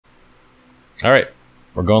All right,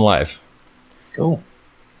 we're going live. Cool.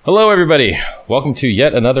 Hello, everybody. Welcome to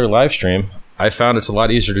yet another live stream. I found it's a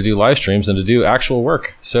lot easier to do live streams than to do actual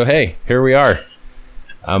work. So, hey, here we are.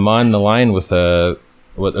 I'm on the line with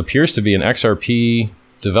what appears to be an XRP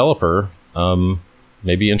developer.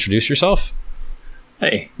 Maybe introduce yourself.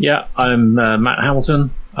 Hey, yeah, I'm Matt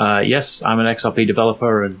Hamilton. Yes, I'm an XRP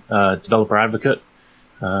developer and developer advocate.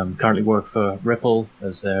 Currently work for Ripple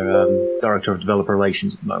as their Director of Developer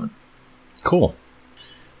Relations at the moment. Cool.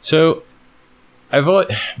 So,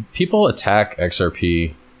 people attack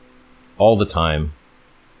XRP all the time,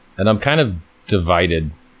 and I'm kind of divided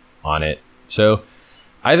on it. So,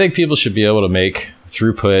 I think people should be able to make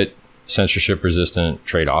throughput, censorship-resistant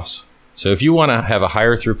trade-offs. So, if you want to have a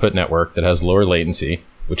higher throughput network that has lower latency,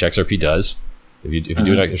 which XRP does, if you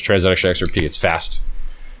do it as transaction XRP, it's fast.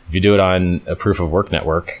 If you do it on a proof-of-work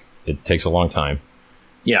network, it takes a long time.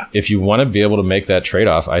 Yeah. If you want to be able to make that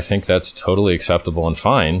trade-off, I think that's totally acceptable and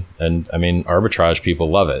fine. And I mean, arbitrage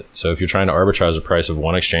people love it. So if you're trying to arbitrage the price of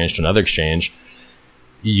one exchange to another exchange,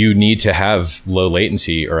 you need to have low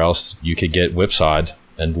latency, or else you could get whipsawed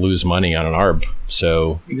and lose money on an arb.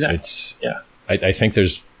 So exactly. I think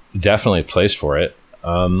there's definitely a place for it.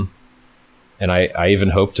 And I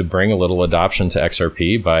even hope to bring a little adoption to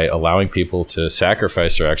XRP by allowing people to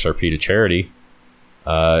sacrifice their XRP to charity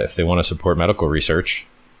if they want to support medical research.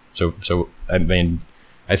 So I mean,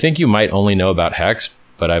 I think you might only know about Hex,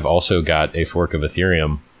 but I've also got a fork of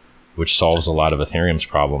Ethereum, which solves a lot of Ethereum's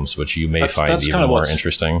problems, which you may find even more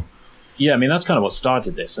interesting. Yeah, I mean, that's kind of what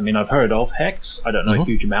started this. I mean, I've heard of Hex. I don't know a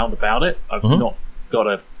huge amount about it. I've not got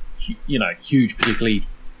a, huge, particularly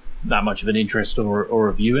that much of an interest or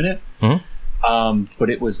a view in it. But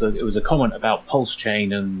it was a comment about Pulse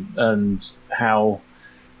Chain and how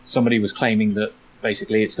somebody was claiming that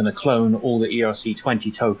basically it's going to clone all the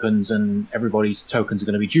ERC20 tokens and everybody's tokens are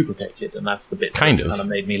going to be duplicated, and that's the bit that kind of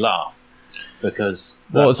made me laugh, because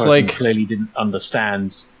that person clearly didn't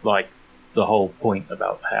understand like the whole point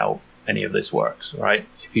about how any of this works, right?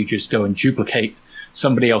 If you just go and duplicate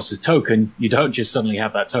somebody else's token, you don't just suddenly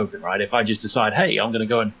have that token, right? If I just decide, hey, I'm going to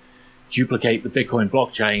go and duplicate the Bitcoin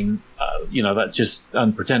blockchain, that just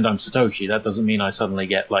and pretend I'm Satoshi, that doesn't mean I suddenly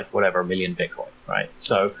get like whatever 1 million Bitcoin, right?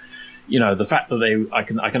 So, the fact that I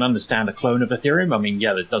can understand a clone of Ethereum. I mean,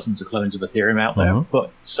 yeah, there's dozens of clones of Ethereum out there,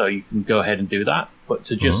 but so you can go ahead and do that. But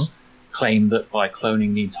to just claim that by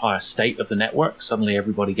cloning the entire state of the network, suddenly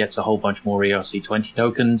everybody gets a whole bunch more ERC20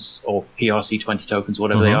 tokens or PRC20 tokens,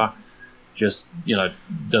 whatever they are, just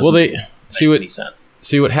doesn't make any sense.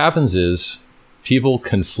 See, what happens is people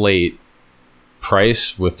conflate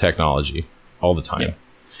price with technology all the time. Yeah.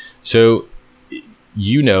 So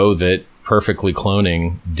that perfectly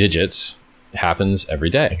cloning digits happens every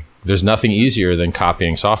day. There's nothing easier than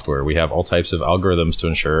copying software. We have all types of algorithms to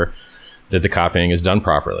ensure that the copying is done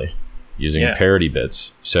properly using parity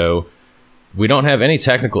bits. So we don't have any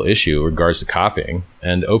technical issue in regards to copying,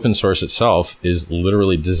 and open source itself is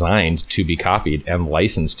literally designed to be copied and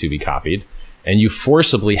licensed to be copied. And you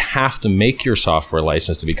forcibly have to make your software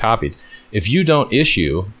licensed to be copied. If you don't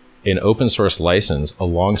issue an open source license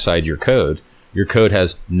alongside your code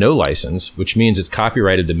has no license, which means it's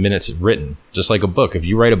copyrighted the minute it's written. Just like a book. If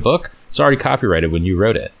you write a book, it's already copyrighted when you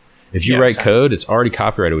wrote it. If you write code, it's already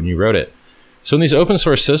copyrighted when you wrote it. So in these open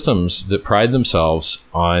source systems that pride themselves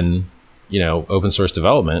on, open source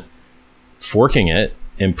development, forking it,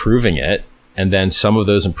 improving it, and then some of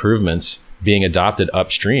those improvements being adopted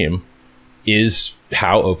upstream is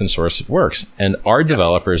how open source works. And our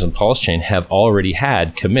developers in Pulse Chain have already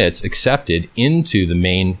had commits accepted into the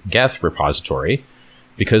main Geth repository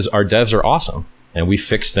because our devs are awesome and we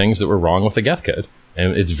fixed things that were wrong with the Geth code.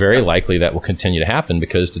 And it's very likely that will continue to happen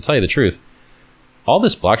because, to tell you the truth, all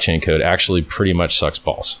this blockchain code actually pretty much sucks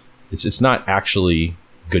balls. It's not actually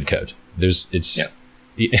good code.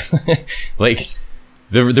 Like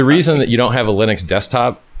the reason that you don't have a Linux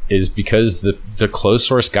desktop is because the closed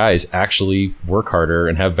source guys actually work harder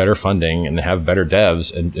and have better funding and have better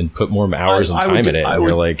devs and put more hours and time in it.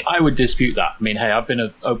 I would dispute that. I mean, hey, I've been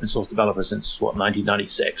an open source developer since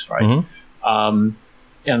 1996, right?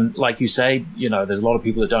 And like you say, there's a lot of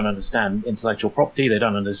people that don't understand intellectual property. They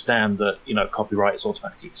don't understand that, copyright is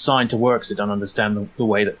automatically assigned to works. They don't understand the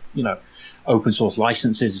way that, open source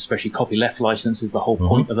licenses, especially copyleft licenses, the whole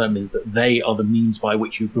point of them is that they are the means by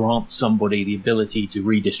which you grant somebody the ability to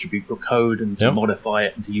redistribute your code and to modify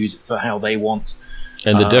it and to use it for how they want.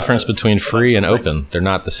 And the difference between free and open, they're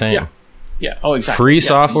not the same. Yeah. Oh, exactly. Free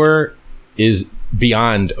software is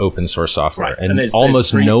beyond open source software, and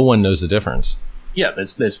almost no one knows the difference. Yeah,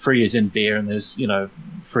 there's free as in beer, and there's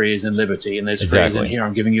free as in liberty, and there's free as in here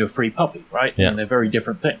I'm giving you a free puppy, right? Yeah. And they're very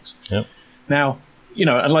different things. Yep. Now,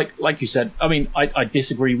 and like you said, I mean, I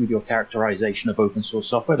disagree with your characterization of open source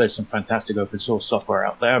software. There's some fantastic open source software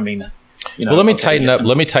out there. I mean, well, let me tighten up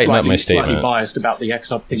my statement. Slightly biased about the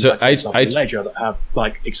XUp things like XUp Ledger that have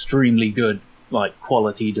like extremely good like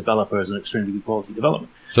quality developers and extremely good quality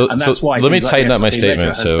development. And that's why let me tighten up my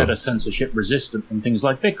statement. So better censorship resistant than things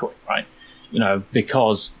like Bitcoin, right?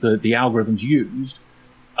 Because the algorithms used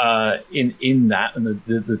in that and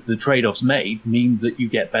the trade-offs made mean that you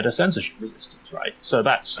get better censorship resistance, right? So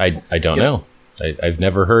that's I don't know. I've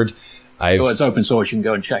never heard. Well, it's open source. You can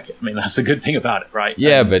go and check it. I mean, that's the good thing about it, right?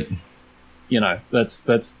 Yeah, but that's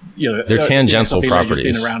they're tangential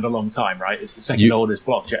properties. Been around a long time, right? It's the second oldest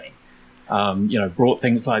blockchain. Brought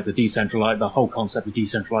things like the whole concept of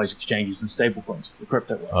decentralized exchanges and stablecoins to the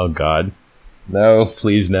crypto world. Oh God, no!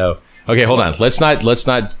 Please no. Okay, hold on. Let's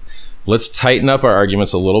tighten up our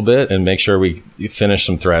arguments a little bit and make sure we finish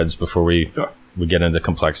some threads before we get into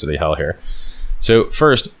complexity hell here. So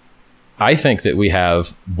first, I think that we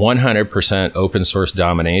have 100% open source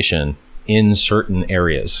domination in certain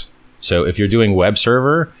areas. So if you're doing web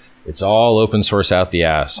server, it's all open source out the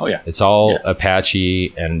ass. Oh yeah, it's all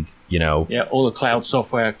Apache and all the cloud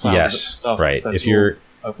software, stuff. Right. If you're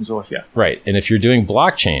open source, right, and if you're doing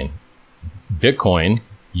blockchain, Bitcoin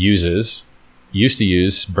used to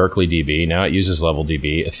use Berkeley DB. Now it uses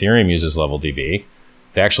LevelDB. Ethereum uses LevelDB.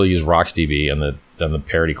 They actually use RocksDB on the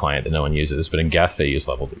parity client that no one uses, but in Geth they use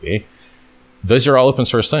LevelDB. Those are all open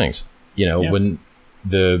source things. When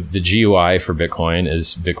the GUI for Bitcoin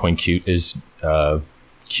is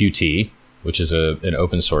Qt, which is an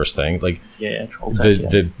open source thing. Like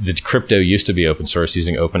the crypto used to be open source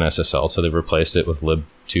using OpenSSL, so they replaced it with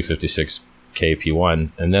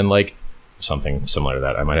lib256kp1, and then like something similar to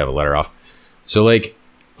that. I might have a letter off. So like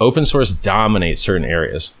open source dominates certain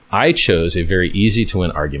areas. I chose a very easy to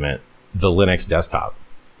win argument, the Linux desktop.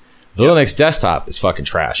 The Linux desktop is fucking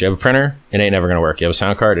trash. You have a printer, it ain't never gonna work. You have a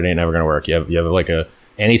sound card, it ain't never gonna work. You have like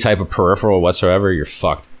any type of peripheral whatsoever, you're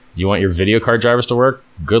fucked. You want your video card drivers to work?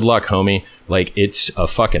 Good luck, homie. Like, it's a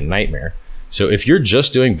fucking nightmare. So if you're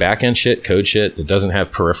just doing backend shit, code shit that doesn't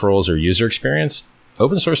have peripherals or user experience,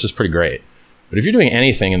 open source is pretty great. But if you're doing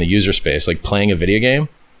anything in the user space, like playing a video game,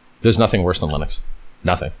 there's nothing worse than Linux.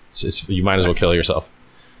 Nothing. You might as well kill yourself.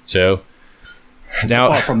 So now,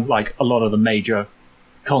 apart from like a lot of the major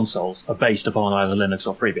consoles are based upon either Linux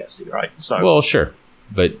or FreeBSD, right? So well, sure,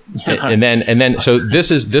 but and then so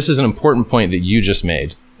this is an important point that you just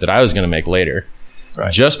made that I was going to make later.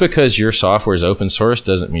 Right. Just because your software is open source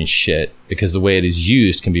doesn't mean shit, because the way it is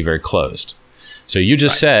used can be very closed. So you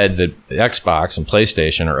just said that Xbox and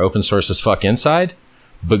PlayStation are open source as fuck inside,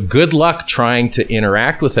 but good luck trying to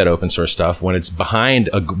interact with that open source stuff when it's behind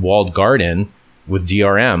a walled garden with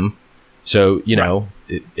DRM. So,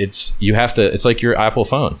 it's like your Apple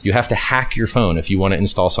phone. You have to hack your phone if you want to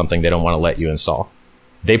install something they don't want to let you install.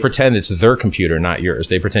 They pretend it's their computer, not yours.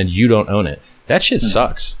 They pretend you don't own it. That shit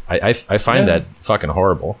sucks. I find that fucking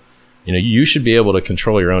horrible. You should be able to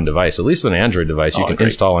control your own device. At least with an Android device, you can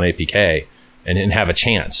install an APK and have a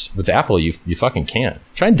chance. With Apple, you fucking can't.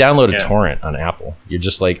 Try and download a torrent on Apple. You're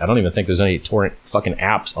just like, I don't even think there's any torrent fucking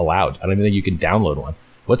apps allowed. I don't even think you can download one.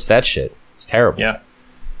 What's that shit? It's terrible. Yeah.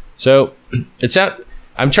 So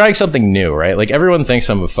I'm trying something new, right? Like everyone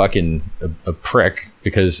thinks I'm a fucking a prick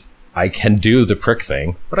because I can do the prick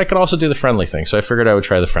thing, but I can also do the friendly thing. So I figured I would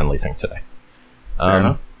try the friendly thing today. Fair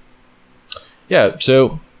enough. Yeah.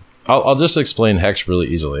 So I'll just explain Hex really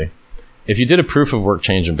easily. If you did a proof of work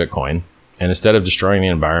change in Bitcoin, and instead of destroying the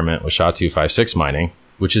environment with SHA-256 mining,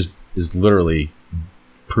 which is literally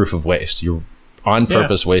proof of waste, you're on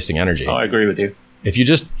purpose wasting energy. Oh, I agree with you. If you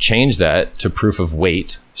just change that to proof of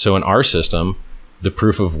weight, so in our system, the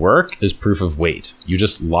proof of work is proof of weight. You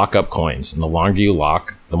just lock up coins, and the longer you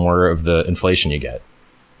lock, the more of the inflation you get.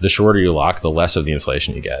 The shorter you lock, the less of the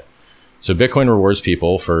inflation you get. So Bitcoin rewards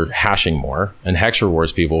people for hashing more, and Hex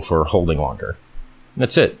rewards people for holding longer.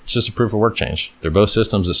 That's it. It's just a proof of work change. They're both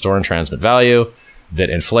systems that store and transmit value,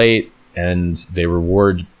 that inflate, and they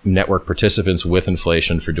reward network participants with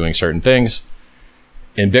inflation for doing certain things.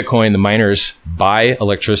 In Bitcoin, the miners buy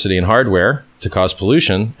electricity and hardware to cause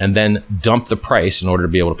pollution and then dump the price in order to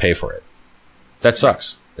be able to pay for it. That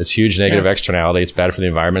sucks. It's huge negative externality. It's bad for the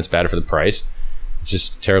environment. It's bad for the price. It's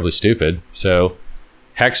just terribly stupid. So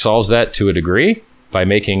Hex solves that to a degree by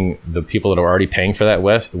making the people that are already paying for that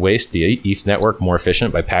waste, the ETH network, more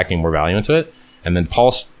efficient by packing more value into it. And then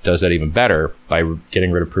Pulse does that even better by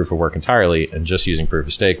getting rid of proof of work entirely and just using proof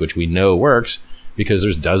of stake, which we know works because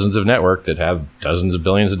there's dozens of network that have dozens of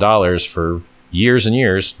billions of dollars for years and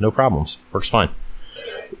years. No problems. Works fine.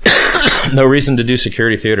 No reason to do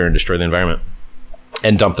security theater and destroy the environment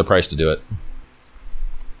and dump the price to do it.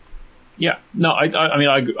 Yeah, no, I mean,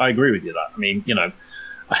 I agree with you that. I mean,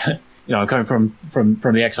 I'm coming from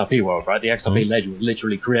the XRP world, right? The XRP ledger was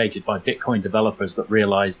literally created by Bitcoin developers that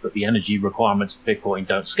realized that the energy requirements of Bitcoin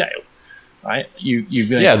don't scale, right?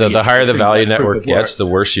 The higher the value network gets, the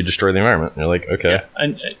worse you destroy the environment. You're like, okay. Yeah.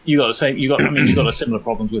 And you got a similar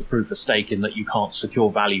problems with proof of stake in that you can't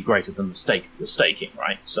secure value greater than the stake you're staking,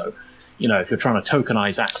 right? So, if you're trying to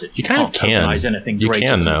tokenize assets, you can't tokenize anything greater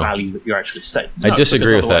than the value that you're actually staking. I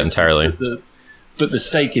disagree with that entirely. But the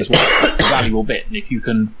stake is what the valuable bit, and if you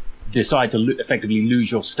can decide to effectively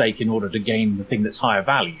lose your stake in order to gain the thing that's higher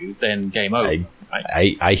value, then game over.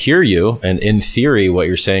 I hear you, and in theory, what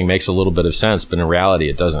you're saying makes a little bit of sense, but in reality,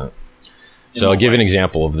 it doesn't. So I'll give you an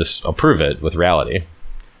example of this. I'll prove it with reality.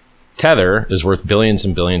 Tether is worth billions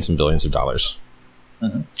and billions and billions of dollars.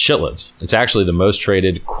 Mm-hmm. Shitloads. It's actually the most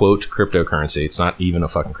traded, quote, cryptocurrency. It's not even a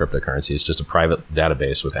fucking cryptocurrency. It's just a private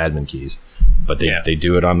database with admin keys. But they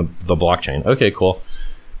do it on the blockchain. Okay, cool.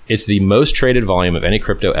 It's the most traded volume of any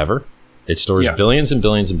crypto ever. It stores billions and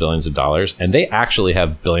billions and billions of dollars, and they actually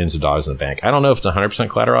have billions of dollars in the bank. I don't know if it's 100%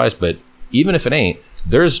 collateralized, but even if it ain't,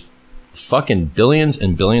 there's fucking billions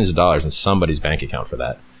and billions of dollars in somebody's bank account for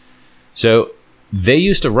that. So they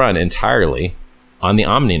used to run entirely on the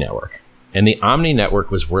Omni network, and the Omni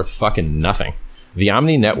network was worth fucking nothing. The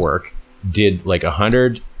Omni network did like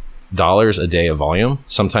 $100 a day of volume,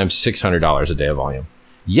 sometimes $600 a day of volume.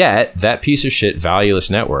 Yet, that piece of shit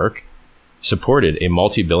valueless network supported a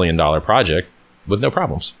multi-billion-dollar project with no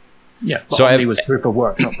problems. Yeah, but so Omni was proof of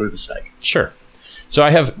work, not proof of stake. Sure. So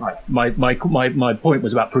I have... Right. My point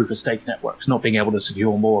was about proof of stake networks, not being able to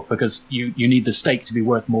secure more, because you need the stake to be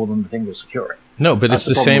worth more than the thing you're securing. No, but it's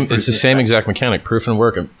the same. It's the same exact mechanic. Proof and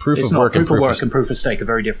work and proof of work and proof of stake are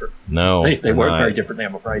very different. No, they work very differently.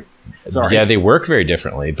 I'm afraid. Sorry. Yeah, they work very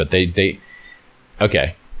differently, but they.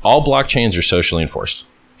 Okay, all blockchains are socially enforced.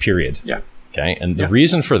 Period. Yeah. Okay, and the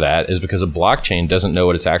reason for that is because a blockchain doesn't know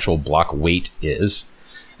what its actual block weight is.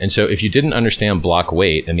 And so if you didn't understand block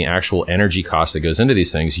weight and the actual energy cost that goes into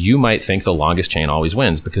these things, you might think the longest chain always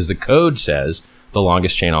wins because the code says the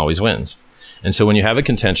longest chain always wins. And so when you have a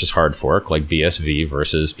contentious hard fork like BSV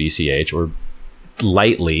versus BCH, or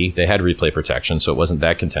lightly, they had replay protection, so it wasn't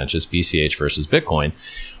that contentious, BCH versus Bitcoin,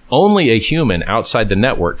 only a human outside the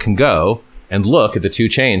network can go and look at the two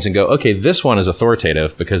chains and go, okay, this one is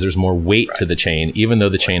authoritative because there's more weight to the chain, even though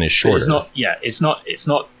the chain is shorter. It's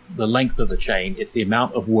not the length of the chain, it's the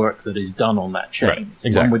amount of work that is done on that chain. Right. It's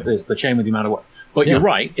exactly. It's the chain with the amount of work. But you're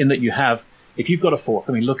right in that you have, if you've got a fork,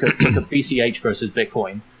 I mean, look at BCH versus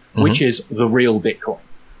Bitcoin, which is the real Bitcoin,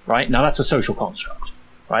 right? Now that's a social construct,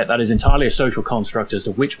 right? That is entirely a social construct as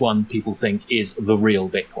to which one people think is the real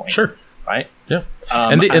Bitcoin. Sure. Right? Yeah.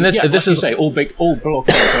 This is all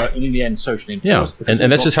blockchains are in the end socially enforced. Yeah.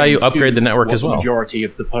 And this is how you upgrade the network as well. The majority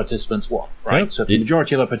of the participants want, right? Yep. So if the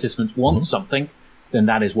majority of the participants want something, then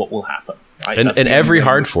that is what will happen. Right? And every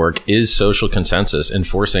hard fork is social consensus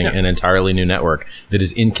enforcing an entirely new network that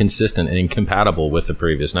is inconsistent and incompatible with the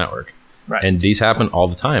previous network. Right. And these happen all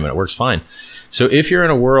the time, and it works fine. So if you're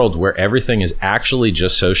in a world where everything is actually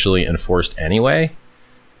just socially enforced anyway,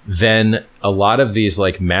 then a lot of these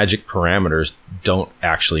like magic parameters don't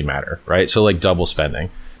actually matter, right? So like double spending.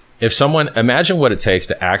 If someone, imagine what it takes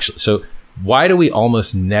to actually, so why do we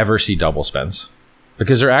almost never see double spends?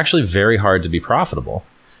 Because they're actually very hard to be profitable.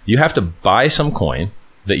 You have to buy some coin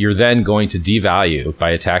that you're then going to devalue by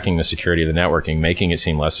attacking the security of the networking, making it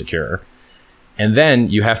seem less secure. And then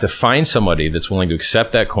you have to find somebody that's willing to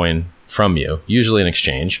accept that coin from you, usually in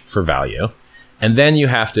exchange for value. And then you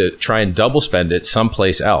have to try and double spend it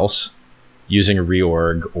someplace else using a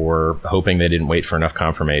reorg or hoping they didn't wait for enough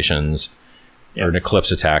confirmations or an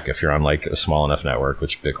eclipse attack if you're on like a small enough network,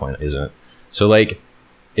 which Bitcoin isn't. So like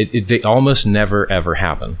they almost never, ever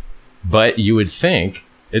happen. But you would think,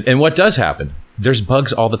 and what does happen? There's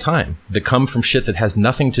bugs all the time that come from shit that has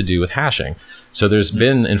nothing to do with hashing. So there's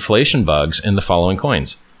been inflation bugs in the following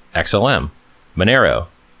coins: XLM, Monero,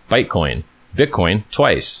 Bytecoin, Bitcoin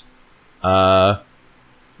twice,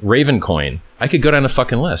 Ravencoin. I could go down a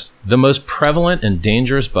fucking list. The most prevalent and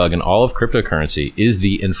dangerous bug in all of cryptocurrency is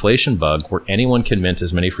the inflation bug, where anyone can mint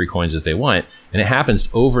as many free coins as they want. And it happens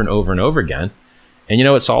over and over and over again. And you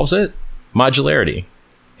know what solves it? Modularity.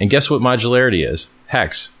 And guess what modularity is?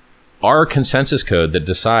 Hex. Our consensus code that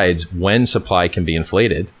decides when supply can be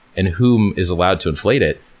inflated and whom is allowed to inflate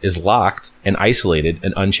it is locked and isolated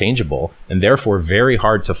and unchangeable, and therefore very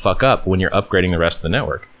hard to fuck up when you're upgrading the rest of the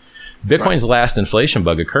network. Bitcoin's last inflation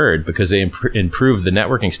bug occurred because they improved the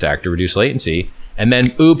networking stack to reduce latency, and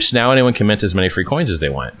then oops, now anyone can mint as many free coins as they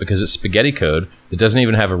want because it's spaghetti code that doesn't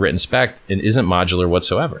even have a written spec and isn't modular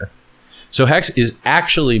whatsoever. So Hex is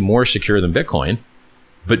actually more secure than Bitcoin,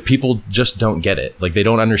 but people just don't get it. Like, they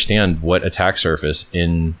don't understand what attack surface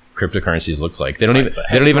in cryptocurrencies looks like. They don't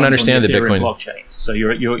even understand the Bitcoin blockchain. So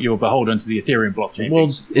you're beholden to the Ethereum blockchain. Well,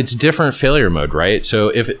 it's different failure mode, right? So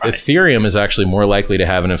if Ethereum is actually more likely to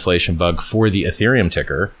have an inflation bug for the Ethereum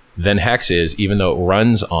ticker than Hex is, even though it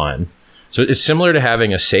runs on. So it's similar to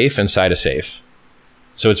having a safe inside a safe.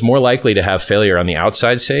 So it's more likely to have failure on the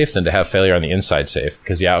outside safe than to have failure on the inside safe,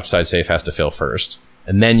 because the outside safe has to fail first.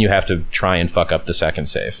 And then you have to try and fuck up the second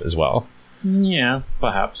safe as well. Yeah,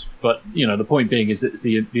 perhaps. But, the point being is that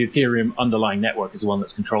the Ethereum underlying network is the one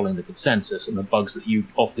that's controlling the consensus, and the bugs that you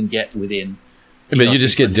often get within... But you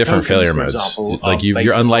just get different failure modes. Like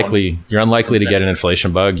you're unlikely to get an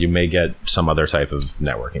inflation bug. You may get some other type of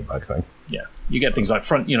networking bug thing. Yeah, you get things like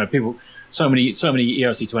people. So many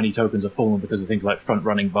ERC20 tokens have fallen because of things like front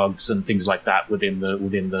running bugs and things like that within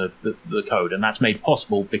the code, and that's made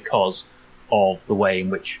possible because of the way in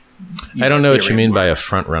which. I don't know what you mean by a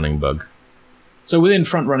front running bug. So within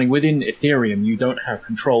Ethereum, you don't have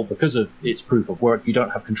control because of its proof of work. You don't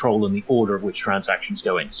have control in the order of which transactions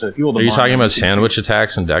go in. So if you're the Are you talking about sandwich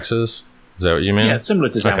attacks and dexes? Is that what you mean? Yeah, it's similar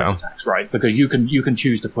to sandwich attacks, right? Because you can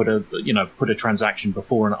choose to put a transaction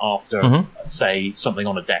before and after, say something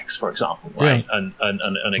on a dex, for example, right? Yeah.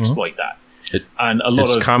 And exploit that.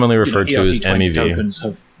 It's commonly referred to as MEV. Tokens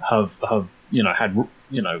have had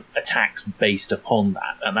attacks based upon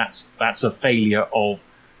that, and that's a failure of.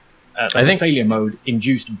 I think a failure mode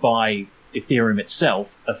induced by Ethereum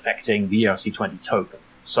itself affecting the ERC20 token.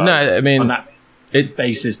 So no, I mean, on that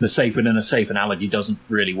basis, the safe within a safe analogy doesn't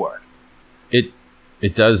really work.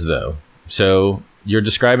 It does, though. So you're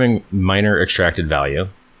describing miner extracted value,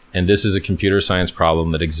 and this is a computer science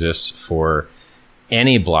problem that exists for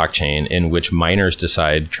any blockchain in which miners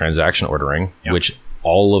decide transaction ordering, which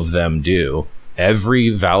all of them do. Every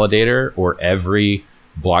validator or every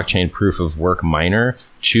blockchain proof of work miner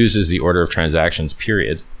chooses the order of transactions,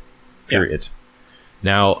 period.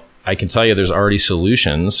 Now, I can tell you there's already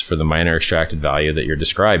solutions for the miner extracted value that you're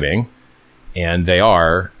describing, and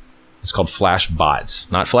it's called flash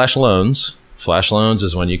bots, not flash loans. Flash loans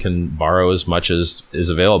is when you can borrow as much as is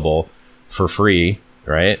available for free,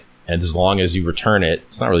 right? And as long as you return it,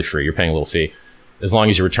 it's not really free, you're paying a little fee, as long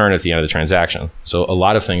as you return it at the end of the transaction. So a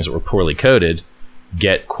lot of things that were poorly coded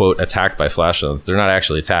get, quote, attacked by flash loans. They're not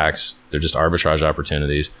actually attacks. They're just arbitrage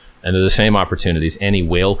opportunities. And they're the same opportunities any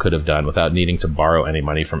whale could have done without needing to borrow any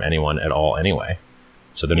money from anyone at all anyway.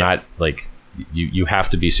 So they're not like, you have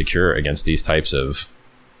to be secure against these types of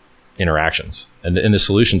interactions. And the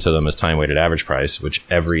solution to them is time-weighted average price, which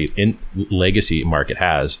every legacy market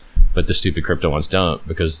has, but the stupid crypto ones don't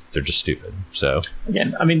because they're just stupid. So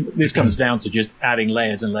again, I mean, this comes down to just adding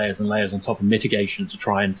layers and layers and layers on top of mitigation to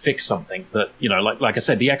try and fix something that, like I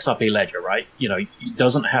said, the XRP ledger, right? It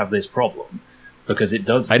doesn't have this problem because it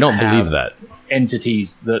does. I don't believe that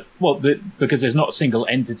entities that because there's not a single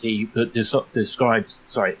entity that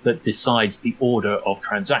that decides the order of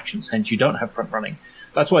transactions. Hence, you don't have front running.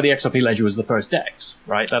 That's why the XRP ledger was the first DEX,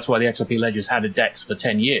 right? That's why the XRP ledger's had a DEX for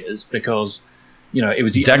 10 years because. It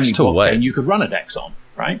was the only blockchain you could run a DEX on,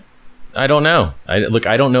 right? I don't know.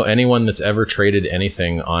 I don't know anyone that's ever traded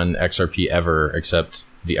anything on XRP ever except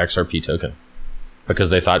the XRP token because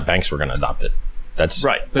they thought banks were going to adopt it. That's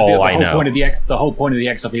right. But all I know. The whole point of the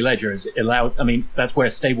XRP ledger is that's where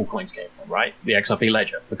stablecoins came from, right? The XRP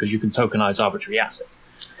ledger, because you can tokenize arbitrary assets.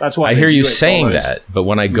 That's why I hear you saying that, but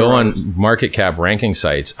when I go on market cap ranking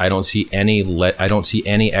sites, I don't see any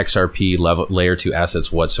XRP level layer 2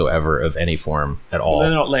 assets whatsoever of any form at all. Well,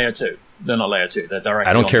 they're not layer 2. They're directly.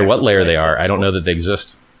 I don't care what layer they are. I don't know that they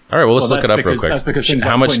exist. All right, well, let's look it up real quick.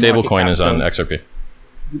 How much stablecoin is on XRP?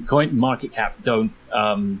 Coin market cap don't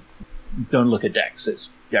look at DEXs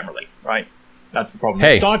generally, right? That's the problem.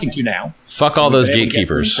 Hey, they're starting to now. Fuck all those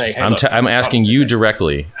gatekeepers. I'm asking you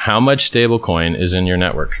directly. How much stablecoin is in your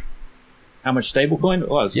network? How much stablecoin?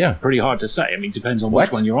 Well, it's pretty hard to say. I mean, it depends on which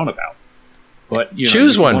one you're on about. But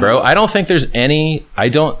choose one, bro. I don't think there's any.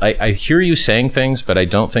 I hear you saying things, but I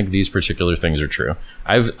don't think these particular things are true.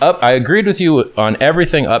 I agreed with you on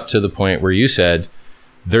everything up to the point where you said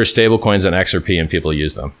there's stablecoins on XRP and people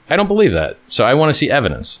use them. I don't believe that. So I want to see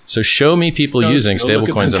evidence. So show me people using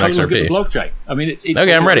stablecoins on XRP. Look at the blockchain. I mean, it's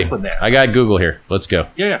okay, I'm ready. I got Google here. Let's go.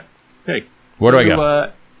 Yeah. Okay. Where do I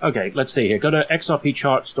go? Okay, let's see here. Go to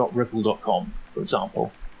xrpcharts.ripple.com, for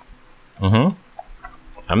example. I'm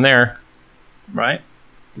there. Right.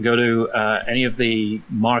 Go to any of the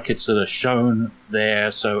markets that are shown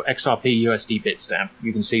there. So XRP USD Bitstamp.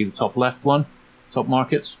 You can see the top left one, top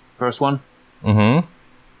markets, first one.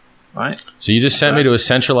 Right. So you just sent me to a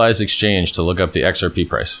centralized exchange to look up the XRP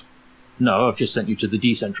price. No, I've just sent you to the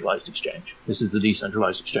decentralized exchange. This is the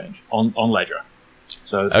decentralized exchange on Ledger.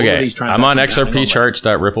 So okay, I'm on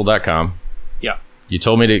xrpcharts.ripple.com. Yeah. You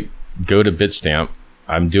told me to go to Bitstamp.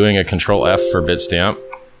 I'm doing a Control F for Bitstamp.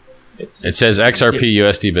 It says XRP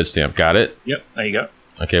USD Bitstamp. Got it? Yep, there you go.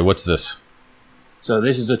 Okay, what's this? So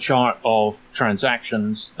this is a chart of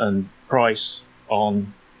transactions and price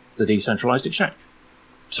on the decentralized exchange.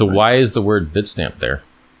 So why is the word Bitstamp there?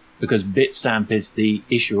 Because Bitstamp is the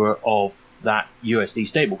issuer of that USD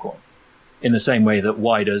stablecoin. In the same way that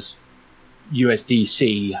why does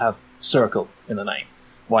USDC have Circle in the name?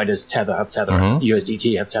 Why does Tether have Tether?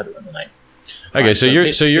 USDT have Tether in the name? Okay,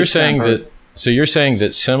 right? so you're saying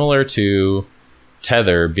that similar to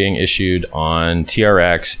Tether being issued on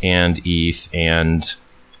TRX and ETH and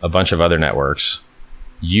a bunch of other networks,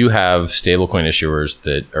 you have stablecoin issuers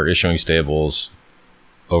that are issuing stables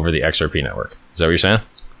over the XRP network. Is that what you're saying?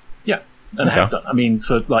 Yeah, and have done. I mean,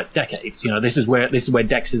 for like decades. This is where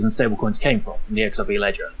DEXs and stablecoins came from the XRP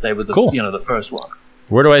ledger. They were the the first one.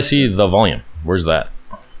 Where do I see the volume? Where's that?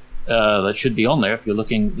 That should be on there if you're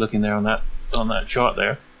looking there on that chart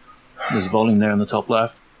there. There's volume there in the top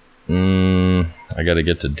left. I got to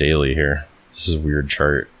get to daily here. This is a weird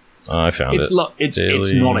chart. I found it.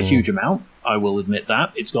 It's not a huge amount. I will admit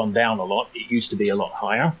that it's gone down a lot. It used to be a lot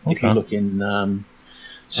higher. Okay. If you look in.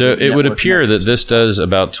 So it would appear that this does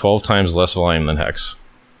about 12 times less volume than Hex,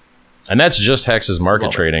 and that's just Hex's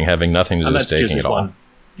market trading, having nothing to do with staking at all.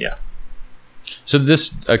 Yeah. So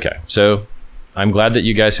So I'm glad that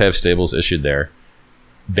you guys have stables issued there.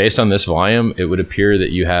 Based on this volume, it would appear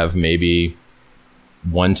that you have maybe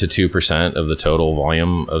 1 to 2% of the total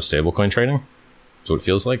volume of stablecoin trading. That's what it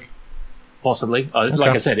feels like. Possibly.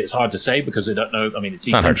 Like I said, it's hard to say because I don't know. I mean, it's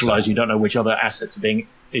decentralized. You don't know which other assets are being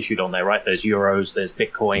issued on there, right? There's euros, there's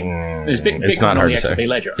Bitcoin. There's Bitcoin it's not on hard the to say. XRP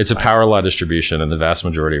ledger. It's a power law distribution, and the vast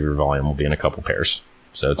majority of your volume will be in a couple pairs.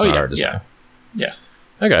 So it's not hard to say. Yeah.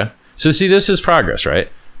 Okay. So see, this is progress, right?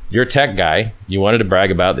 You're a tech guy. You wanted to brag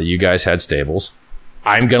about that you guys had stables.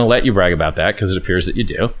 I'm going to let you brag about that because it appears that you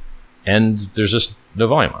do. And there's just no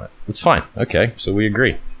volume on it. It's fine. Okay. So we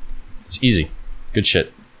agree. It's easy. Good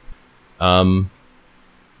shit.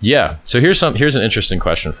 Yeah. So here's an interesting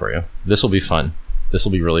question for you. This will be fun. This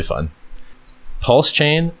will be really fun. Pulse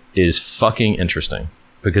Chain is fucking interesting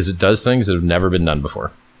because it does things that have never been done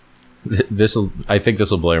before. I think this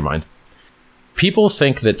will blow your mind. People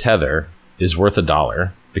think that Tether is worth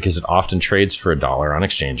 $1 because it often trades for $1 on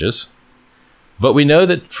exchanges. But we know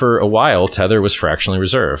that for a while, Tether was fractionally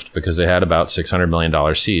reserved because they had about $600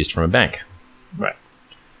 million seized from a bank. Right.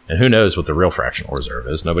 And who knows what the real fractional reserve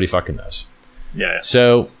is? Nobody fucking knows. Yeah.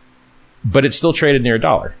 So, but it still traded near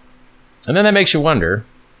 $1. And then that makes you wonder,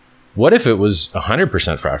 what if it was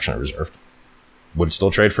 100% fractionally reserved? Would it still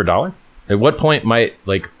trade for $1? At what point might,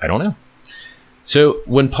 I don't know. So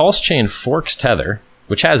when Pulse Chain forks Tether,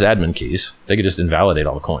 which has admin keys, they could just invalidate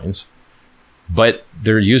all the coins. But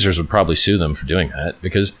their users would probably sue them for doing that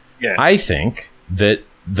because I think that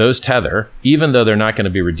those Tether, even though they're not going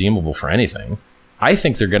to be redeemable for anything, I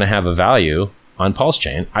think they're going to have a value on Pulse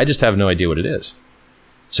Chain. I just have no idea what it is.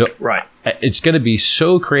 So it's going to be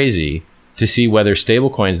so crazy to see whether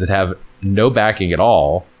stablecoins that have no backing at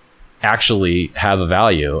all actually have a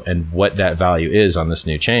value and what that value is on this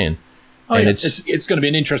new chain. It's going to be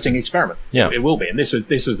an interesting experiment. Yeah, it will be. And this was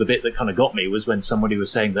the bit that kind of got me was when somebody was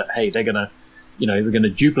saying that, hey, they're going to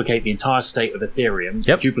duplicate the entire state of Ethereum,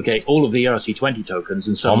 duplicate all of the ERC20 tokens,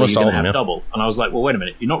 and suddenly you're going to have double. And I was like, well, wait a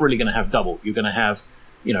minute, you're not really going to have double. You're going to have,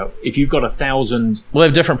 if you've got 1,000, well, they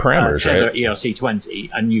have different parameters, Tether right?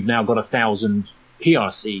 ERC20, and you've now got 1,000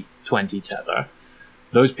 PRC20 Tether.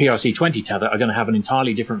 Those PRC20 Tether are going to have an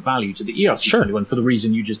entirely different value to the ERC21 for the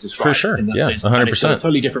reason you just described. For sure, 100%. It's a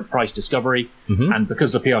totally different price discovery, and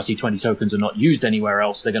because the PRC20 tokens are not used anywhere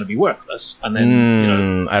else, they're going to be worthless. And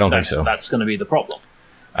then, I don't think so. That's going to be the problem.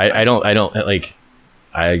 I don't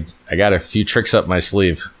I got a few tricks up my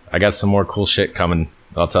sleeve. I got some more cool shit coming.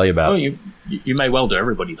 I'll tell you about. Oh, you may well do.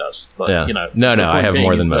 Everybody does. But, No, I have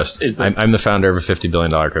more than most. I'm the founder of a $50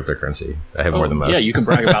 billion cryptocurrency. I have more than most. Yeah, you can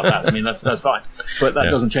brag about that. I mean, that's fine. But that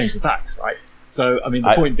doesn't change the facts, right? So, I mean,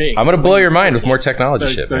 the point being... I'm going to blow your mind with more technology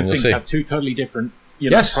shit. Those things have two totally different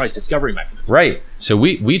price discovery mechanisms. Right. So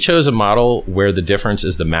we chose a model where the difference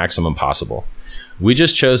is the maximum possible. We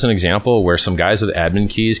just chose an example where some guys with admin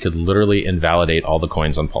keys could literally invalidate all the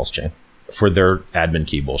coins on Pulse Chain for their admin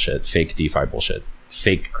key bullshit, fake DeFi bullshit,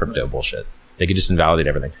 fake crypto bullshit. They could just invalidate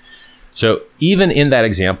everything. So even in that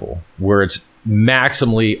example where it's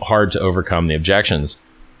maximally hard to overcome the objections,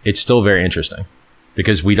 it's still very interesting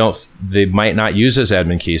because they might not use those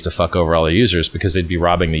admin keys to fuck over all the users because they'd be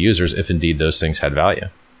robbing the users if indeed those things had value.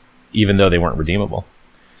 even though they weren't redeemable.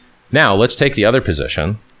 Now, let's take the other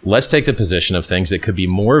position. Let's take the position of things that could be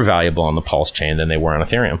more valuable on the Pulse chain than they were on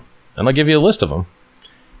Ethereum. And I'll give you a list of them.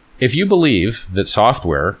 If you believe that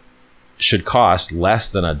software should cost less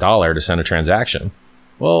than $1 to send a transaction,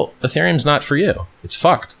 well, Ethereum's not for you. It's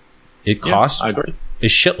fucked. It costs a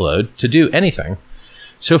shitload to do anything.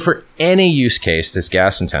 So for any use case that's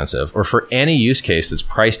gas intensive, or for any use case that's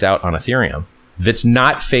priced out on Ethereum, that's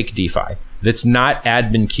not fake DeFi, that's not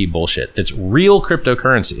admin key bullshit, that's real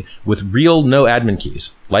cryptocurrency with real no admin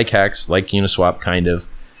keys, like Hex, like Uniswap, kind of.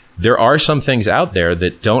 There are some things out there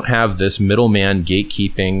that don't have this middleman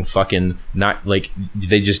gatekeeping fucking, not like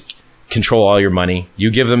they just control all your money.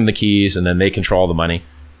 You give them the keys and then they control all the money.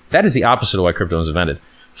 That is the opposite of why crypto was invented.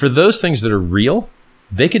 For those things that are real,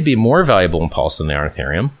 they could be more valuable in Pulse than they are in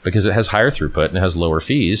Ethereum because it has higher throughput and it has lower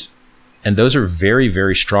fees. And those are very,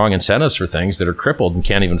 very strong incentives for things that are crippled and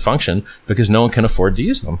can't even function because no one can afford to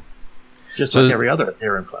use them. Just like every other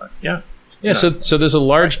Ethereum client. Yeah. Yeah. So there's a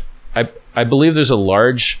large, I believe there's a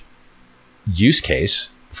large use case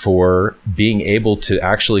for being able to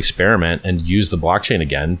actually experiment and use the blockchain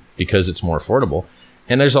again because it's more affordable.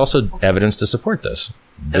 And there's also evidence to support this.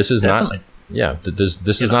 This is Definitely. not, yeah,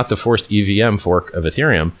 this is not the forced EVM fork of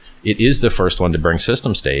Ethereum. It is the first one to bring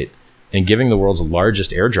system state and giving the world's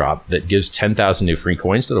largest airdrop that gives 10,000 new free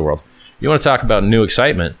coins to the world. You want to talk about new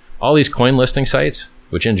excitement? All these coin listing sites,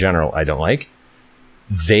 which in general I don't like,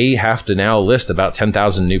 they have to now list about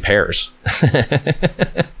 10,000 new pairs.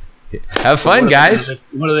 Have fun, guys.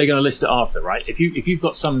 What are they going to list it after, right? If you've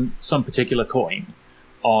got some particular coin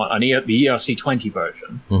on the ERC20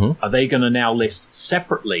 version, are they going to now list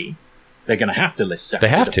separately? They're going to have to list separately.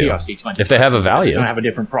 They have to. ERC20 if they have a value. They're going to have a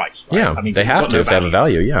different price. Right? Yeah, I mean, they have to if they have a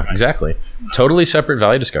value. Yeah, right. Exactly. Totally separate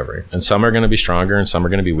value discovery. And some are going to be stronger and some are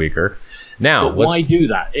going to be weaker. Now, but why do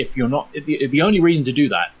that if you're not... If the only reason to do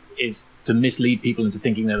that is to mislead people into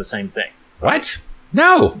thinking they're the same thing. What?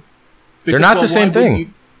 No. They're not the same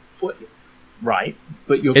thing. Right,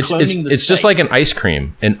 but you're cloning the it's just like an ice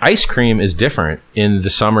cream. An ice cream is different in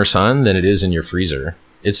the summer sun than it is in your freezer.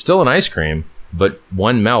 It's still an ice cream, but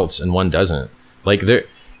one melts and one doesn't. Like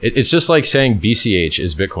it's just like saying BCH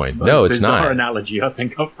is Bitcoin. No, it's not. Bizarre analogy I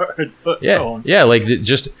think I've heard. But yeah, like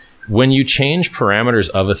just when you change parameters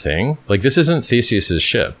of a thing, like this isn't Theseus's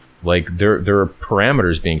ship. Like there are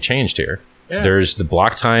parameters being changed here. Yeah. There's the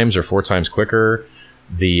block times are 4 times quicker.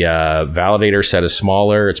 The validator set is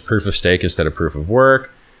smaller. It's proof of stake instead of proof of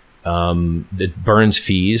work. It burns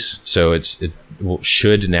fees, so it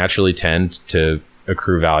should naturally tend to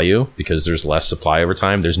accrue value because there's less supply over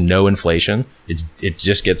time. There's no inflation. It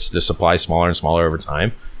just gets the supply smaller and smaller over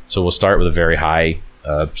time. So we'll start with a very high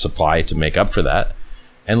supply to make up for that.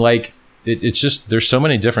 And like it's just there's so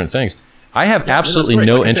many different things. I have absolutely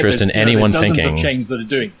no interest in anyone thinking. There's dozens of chains that are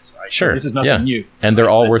doing this, right? Sure, so this is nothing new, and they're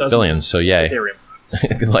all worth billions. So yay. Ethereum.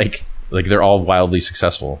 like they're all wildly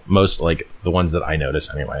successful. Most like the ones that I notice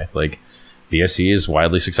anyway. Like BSC is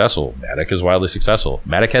wildly successful. Matic is wildly successful.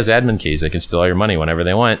 Matic has admin keys. They can steal all your money whenever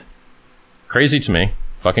they want. Crazy to me.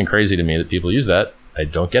 Fucking crazy to me that people use that. I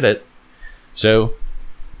don't get it. So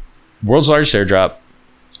world's largest airdrop,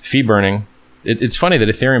 fee burning. It's funny that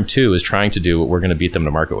Ethereum 2 is trying to do what we're going to beat them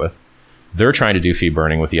to market with. They're trying to do fee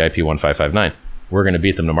burning with the IP 1559. We're going to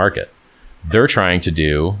beat them to market. They're trying to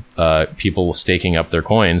do people staking up their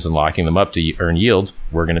coins and locking them up to earn yield.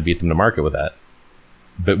 We're going to beat them to market with that.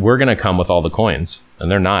 But we're going to come with all the coins, and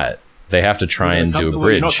they're not. They have to try and do a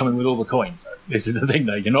bridge. You're not coming with all the coins, though. This is the thing,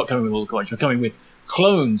 though. You're not coming with all the coins. You're coming with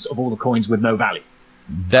clones of all the coins with no value.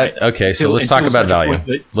 Okay, so let's talk about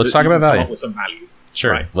value. Let's talk about value. With some value.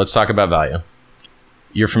 Sure. Right. Let's talk about value.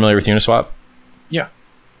 You're familiar with Uniswap? Yeah.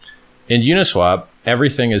 In Uniswap,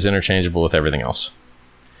 everything is interchangeable with everything else.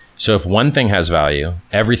 So if one thing has value,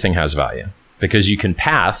 everything has value because you can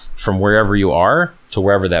path from wherever you are to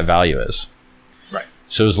wherever that value is. Right.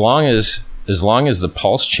 So as long as the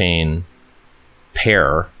Pulse chain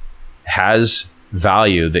pair has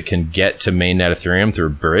value that can get to mainnet Ethereum through a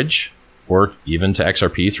bridge, or even to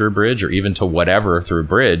XRP through a bridge, or even to whatever through a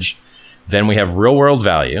bridge, then we have real world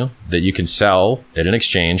value that you can sell at an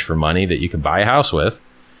exchange for money that you can buy a house with.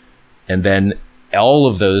 And then all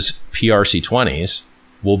of those PRC20s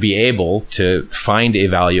will be able to find a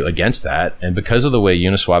value against that. And because of the way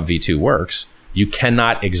Uniswap v2 works, you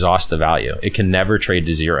cannot exhaust the value. It can never trade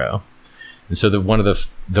to zero. And so one of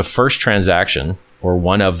the first transaction, or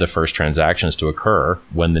one of the first transactions to occur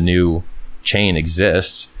when the new chain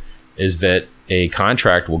exists, is that a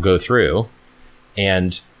contract will go through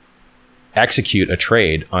and execute a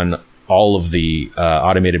trade on all of the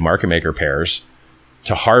automated market maker pairs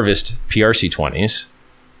to harvest PRC20s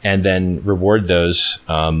and then reward those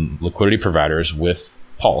liquidity providers with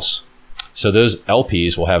Pulse. So those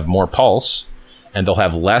LPs will have more Pulse, and they'll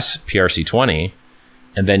have less PRC20.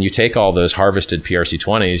 And then you take all those harvested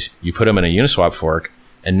PRC20s, you put them in a Uniswap fork,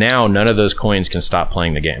 and now none of those coins can stop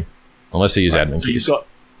playing the game unless they use admin keys.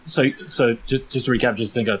 So just to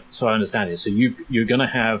recap, so I understand it. So you're going to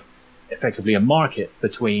have effectively a market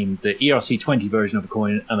between the ERC20 version of a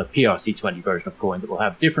coin and a PRC20 version of a coin that will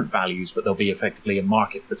have different values, but there'll be effectively a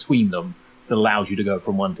market between them that allows you to go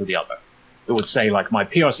from one to the other. That would say, like, my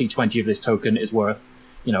PRC20 of this token is worth,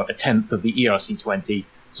 a tenth of the ERC20.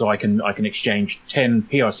 So I can exchange 10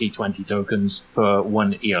 PRC20 tokens for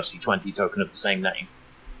one ERC20 token of the same name.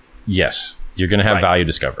 Yes, you're going to have value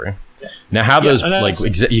discovery. Yeah. Now, how those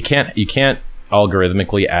you can't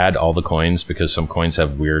algorithmically add all the coins because some coins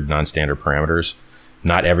have weird non-standard parameters.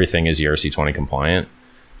 Not everything is ERC20 compliant,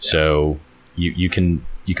 so you can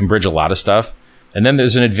bridge a lot of stuff. And then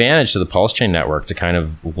there's an advantage to the Pulse Chain network to kind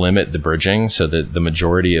of limit the bridging so that the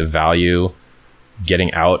majority of value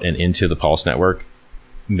getting out and into the Pulse network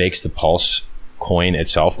makes the Pulse coin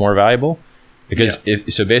itself more valuable. Because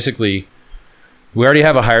so basically, we already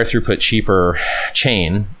have a higher throughput, cheaper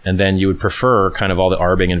chain, and then you would prefer kind of all the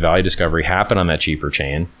arbing and value discovery happen on that cheaper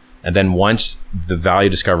chain. And then once the value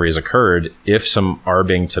discovery has occurred, if some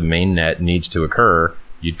arbing to mainnet needs to occur,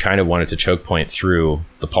 you'd kind of want it to choke point through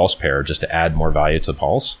the Pulse pair just to add more value to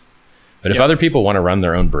Pulse. But if other people want to run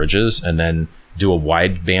their own bridges and then do a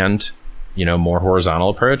wideband, more horizontal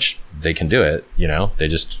approach, they can do it. They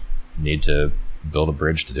just need to build a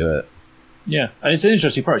bridge to do it. Yeah, and it's an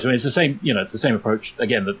interesting approach. I mean, it's the same. It's the same approach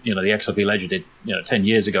again that the XRP Ledger did 10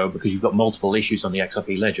 years ago, because you've got multiple issues on the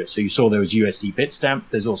XRP Ledger. So you saw there was USD Bitstamp.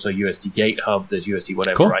 There's also USD GateHub. There's USD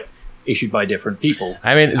whatever, right? Issued by different people.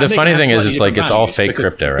 I mean, the funny thing is, it's all fake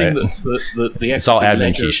crypto, right? The it's all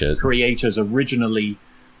admin key shit. Creators originally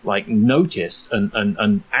noticed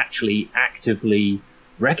and actually actively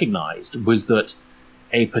recognized was that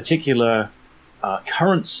a particular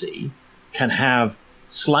currency can have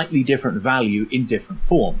slightly different value in different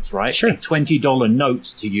forms, right? Sure. A $20 note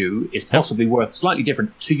to you is possibly worth slightly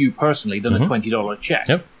different to you personally than a $20 check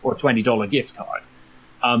or a $20 gift card.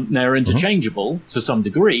 They're interchangeable to some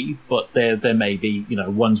degree, but there may be,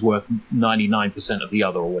 one's worth 99% of the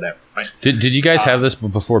other or whatever, right? Did you guys have this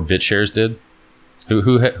before BitShares did?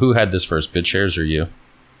 Who had this first, BitShares or you?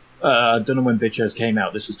 I don't know when BitShares came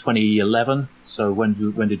out. This was 2011. So when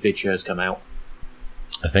did BitShares come out?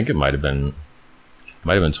 I think it might have been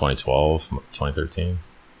 2012, 2013.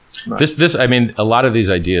 Right. This I mean, a lot of these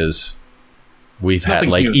ideas we've had,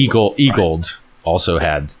 like eGold also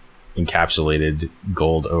had encapsulated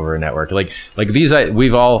gold over a network. Like these,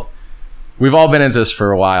 we've all been at this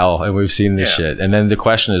for a while and we've seen this shit. And then the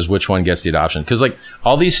question is which one gets the adoption? Because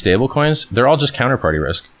all these stable coins, they're all just counterparty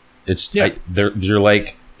risk. It's they're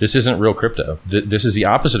like, this isn't real crypto. This is the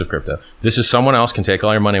opposite of crypto. This is someone else can take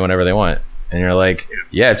all your money whenever they want. And you're like,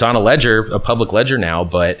 it's on a ledger, a public ledger now,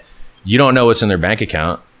 but you don't know what's in their bank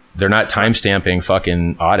account. They're not timestamping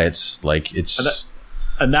fucking audits. Like, it's...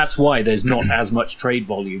 And that's why there's not as much trade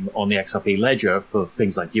volume on the XRP ledger for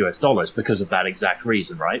things like US dollars, because of that exact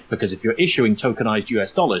reason, right? Because if you're issuing tokenized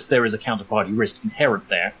US dollars, there is a counterparty risk inherent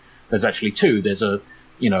there. There's actually two. There's the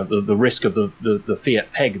risk of the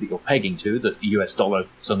fiat peg that you're pegging to, that the US dollar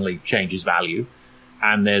suddenly changes value.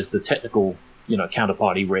 And there's the technical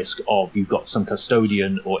counterparty risk of you've got some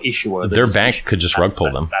custodian or issuer. Their bank could just rug pull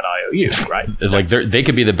them. That IOU, right? Like they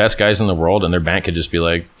could be the best guys in the world, and their bank could just be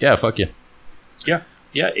like, "Yeah, fuck you."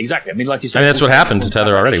 Yeah, exactly. I mean, like you said, I mean, that's what happened to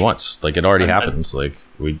Tether already once. Like it already happened. Like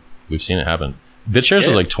we've seen it happen. BitShares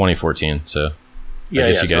was like 2014, so I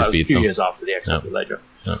guess you guys beat them. A few years after the XRP ledger.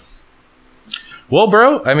 Yeah. Well,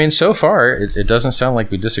 bro, I mean, so far it doesn't sound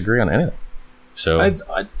like we disagree on anything. So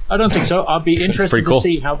I don't think so. I'd be interested to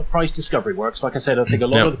see how the price discovery works. Like I said, I think a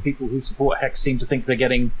lot of the people who support Hex seem to think they're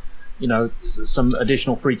getting, some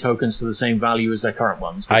additional free tokens to the same value as their current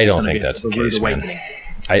ones. I don't think that's the case, man.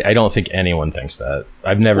 I don't think anyone thinks that.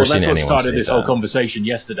 I've never seen anyone say that. That's what started this whole conversation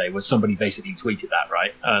yesterday, was somebody basically tweeted that,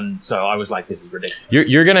 right? And so I was like, this is ridiculous.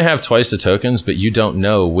 You're going to have twice the tokens, but you don't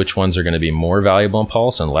know which ones are going to be more valuable in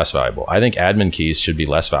Pulse and less valuable. I think admin keys should be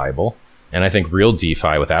less valuable. And I think real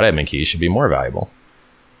DeFi without admin keys should be more valuable.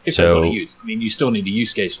 If they're going to use, I mean, you still need a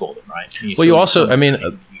use case for them, right? You also, I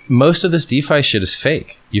mean, most of this DeFi shit is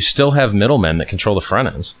fake. You still have middlemen that control the front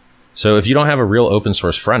ends. So if you don't have a real open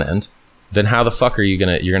source front end, then how the fuck are you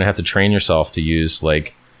you're gonna have to train yourself to use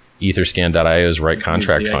like Etherscan.io's write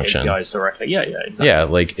contract function. APIs directly. Yeah, exactly. Yeah,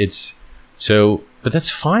 like it's so, but that's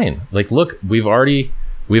fine. Like, look, we've already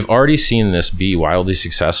seen this be wildly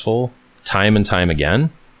successful time and time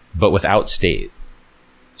again, but without state.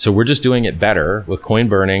 So we're just doing it better with coin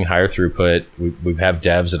burning, higher throughput. We have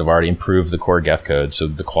devs that have already improved the core Geth code, so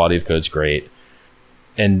the quality of code's great.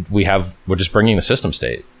 And we're just bringing the system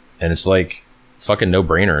state. And it's like fucking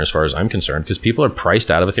no-brainer as far as I'm concerned, because people are priced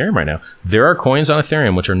out of Ethereum right now. There are coins on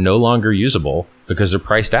Ethereum which are no longer usable because they're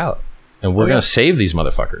priced out. And we're going to save these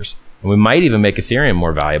motherfuckers. And we might even make Ethereum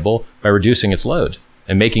more valuable by reducing its load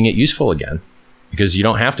and making it useful again, because you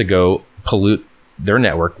don't have to go pollute their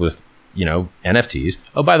network with, NFTs.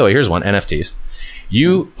 Oh, by the way, here's one, NFTs.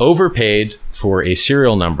 You overpaid for a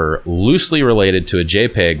serial number loosely related to a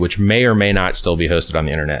JPEG, which may or may not still be hosted on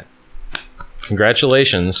the internet.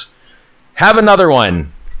 Congratulations. Have another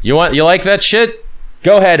one. You like that shit?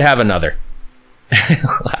 Go ahead, have another.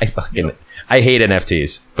 I hate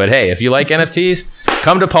NFTs. But hey, if you like NFTs,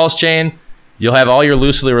 come to Pulse Chain. You'll have all your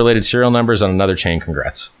loosely related serial numbers on another chain.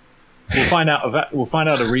 Congrats. We'll find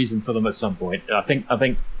out a reason for them at some point. I think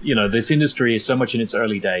this industry is so much in its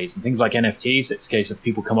early days, and things like NFTs, it's a case of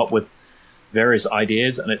people come up with various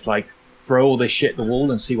ideas, and it's like throw all this shit at the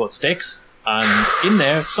wall and see what sticks. And in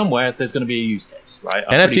there somewhere, there's going to be a use case, right?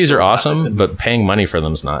 NFTs are awesome, but paying money for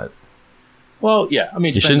them's not. Well, yeah, I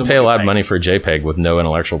mean, you shouldn't pay a lot of money for a JPEG with no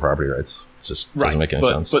intellectual property rights. It just doesn't make any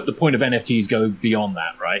sense. But the point of NFTs go beyond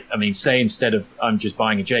that, right? I mean, say instead of I'm just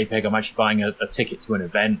buying a JPEG, I'm actually buying a ticket to an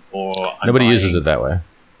event, or nobody uses it that way.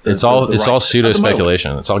 It's all pseudo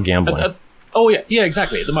speculation. It's all gambling. Yeah,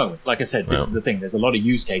 exactly. At the moment, like I said, this is the thing. There's a lot of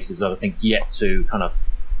use cases that I think yet to kind of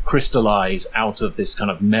crystallize out of this kind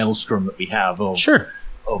of maelstrom that we have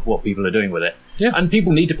of what people are doing with it. Yeah. And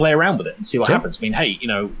people need to play around with it and see what happens. I mean, hey,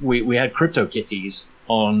 we had CryptoKitties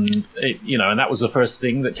on, and that was the first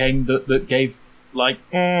thing that came that gave like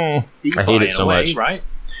I hate it so much. Right?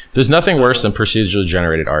 There's nothing worse than procedurally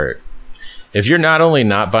generated art. If you're not only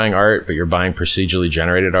not buying art, but you're buying procedurally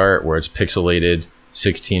generated art where it's pixelated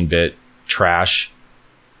 16-bit trash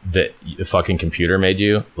that the fucking computer made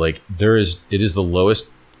you, like it is the lowest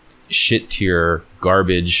shit tier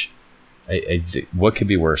garbage. What could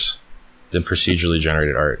be worse than procedurally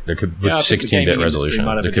generated art? There could with 16-bit resolution.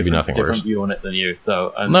 There could be nothing worse. Different view on it than you.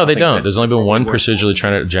 So no, they don't. There's only been one procedurally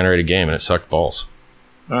generated game, and it sucked balls.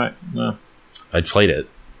 All right. No. I played it.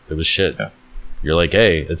 It was shit. Yeah. You're like,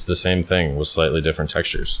 hey, it's the same thing with slightly different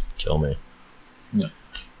textures. Kill me. Yeah.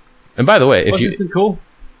 And by the way, if it's been cool.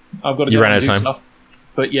 I've got to go and do stuff.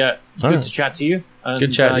 But yeah, good to chat to you. And,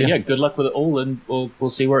 good chat. Yeah, good luck with it all, and we'll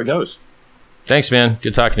see where it goes. Thanks, man.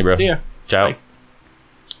 Good talking to you, bro. See ya. Ciao. Bye.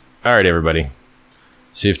 All right, everybody.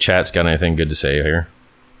 See if chat's got anything good to say here.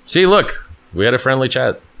 See, look, we had a friendly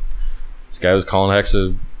chat. This guy was calling Hex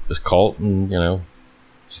this cult and,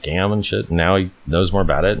 scam and shit. And now he knows more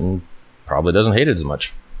about it and probably doesn't hate it as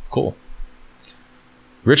much. Cool.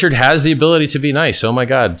 Richard has the ability to be nice. Oh my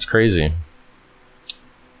God, it's crazy.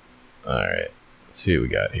 All right. Let's see what we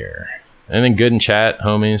got here. Anything good in chat,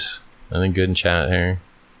 homies? Anything good in chat here?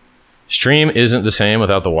 Stream isn't the same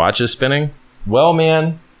without the watches spinning. Well,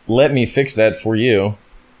 man, let me fix that for you.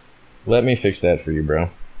 Let me fix that for you, bro.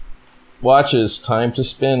 Watches, time to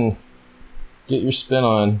spin. Get your spin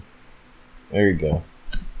on. There you go.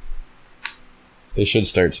 They should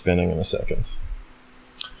start spinning in a second.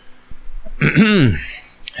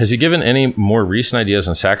 Has he given any more recent ideas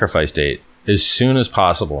on sacrifice date? As soon as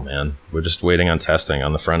possible, man. We're just waiting on testing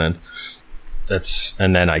on the front end.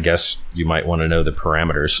 And then I guess you might want to know the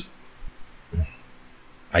parameters.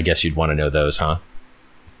 I guess you'd want to know those, huh?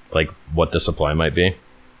 Like what the supply might be.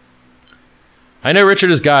 I know Richard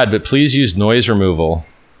is God, but please use noise removal.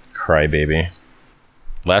 Crybaby.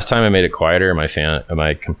 Last time I made it quieter, my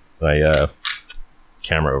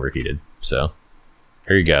camera overheated. So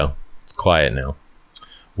here you go. It's quiet now.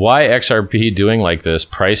 Why XRP doing like this?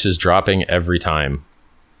 Price is dropping every time.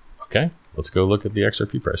 Okay, let's go look at the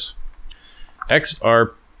XRP price.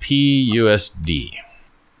 XRP USD.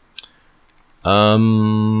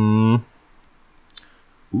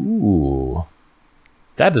 Ooh.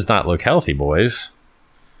 That does not look healthy, boys.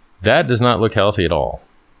 That does not look healthy at all.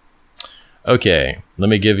 Okay, let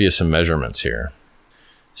me give you some measurements here.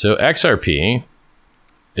 So XRP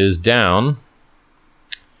is down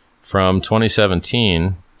from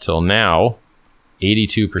 2017 till now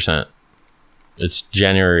 82%. It's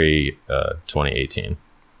January 2018.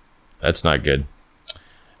 That's not good.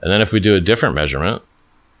 And then if we do a different measurement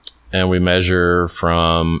and we measure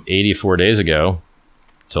from 84 days ago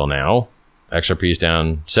till now, XRP is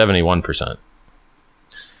down 71%.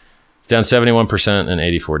 It's down 71% in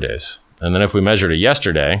 84 days. And then if we measure to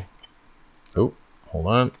yesterday, oh, hold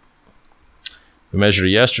on. We measured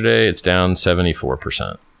it yesterday, it's down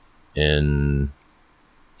 74% in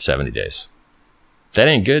 70 days. That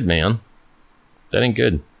ain't good, man. That ain't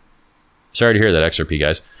good. Sorry to hear that, XRP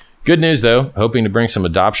guys. Good news, though. Hoping to bring some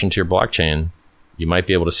adoption to your blockchain, you might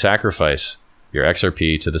be able to sacrifice your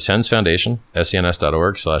XRP to the SENS Foundation,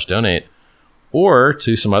 sens.org/donate, or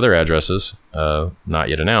to some other addresses, not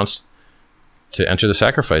yet announced, to enter the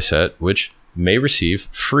sacrifice set, which may receive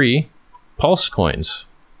free Pulse coins,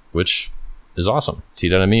 which is awesome.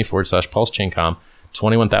 t.me/PulseChainCom.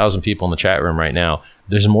 21,000 people in the chat room right now.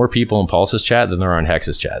 There's more people in Pulse's chat than there are in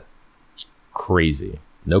Hex's chat. Crazy.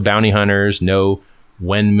 No bounty hunters, no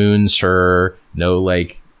When Moon Sir, no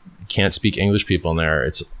like can't speak English people in there.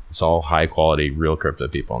 It's all high quality, real crypto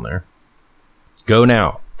people in there. Go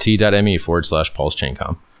now.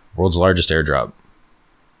 t.me/PulseChainCom. World's largest airdrop.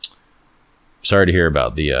 Sorry to hear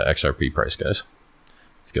about the XRP price, guys.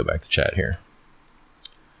 Let's go back to chat here.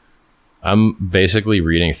 I'm basically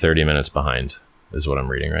reading 30 minutes behind is what I'm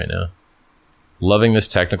reading right now. Loving this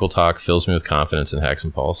technical talk. Fills me with confidence in Hex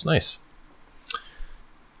and Pulse. Nice.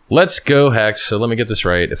 Let's go, Hex. So let me get this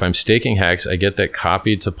right. If I'm staking Hex, I get that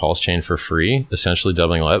copied to Pulse Chain for free, essentially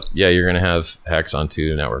doubling up. Yeah, you're going to have Hex on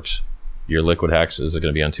 2 networks. Your liquid Hex is going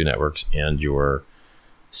to be on 2 networks, and your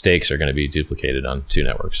stakes are going to be duplicated on 2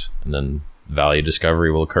 networks. And then value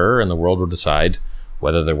discovery will occur, and the world will decide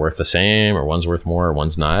whether they're worth the same, or one's worth more, or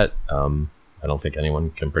one's not. I don't think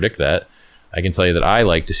anyone can predict that. I can tell you that I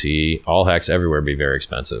like to see all Hex everywhere be very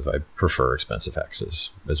expensive. I prefer expensive Hexes,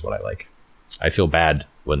 is what I like. I feel bad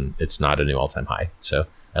when it's not a new all-time high. So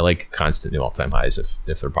I like constant new all-time highs if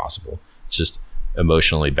they're possible. It's just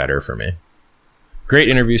emotionally better for me. Great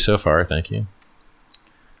interview so far. Thank you.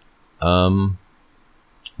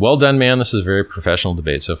 Well done, man. This is a very professional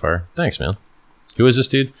debate so far. Thanks, man. Who is this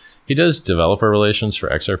dude? He does developer relations for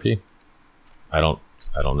XRP. I don't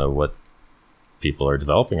know what people are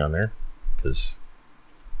developing on there, because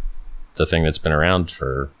the thing that's been around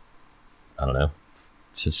for, I don't know,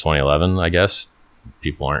 since 2011, I guess,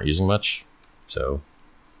 people aren't using much. So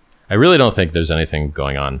I really don't think there's anything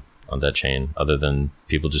going on that chain other than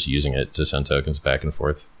people just using it to send tokens back and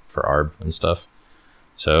forth for ARB and stuff.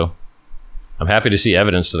 So I'm happy to see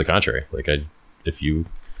evidence to the contrary. Like, if you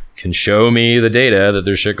can show me the data that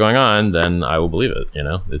there's shit going on, then I will believe it. You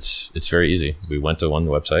know, it's very easy. We went to one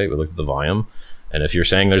website, we looked at the volume, and if you're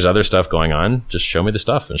saying there's other stuff going on, just show me the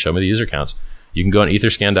stuff and show me the user counts. You can go on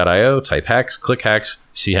etherscan.io, type Hex, click Hex,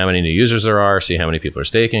 see how many new users there are, see how many people are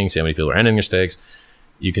staking, see how many people are ending their stakes.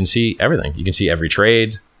 You can see everything. You can see every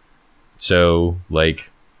trade. So, like,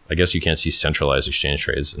 I guess you can't see centralized exchange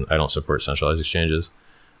trades, and I don't support centralized exchanges.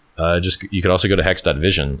 You could also go to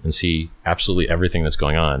hex.vision and see absolutely everything that's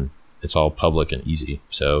going on. It's all public and easy.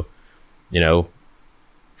 So, you know,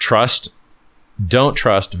 don't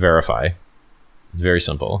trust, verify. It's very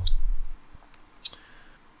simple.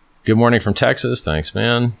 Good morning from Texas. Thanks,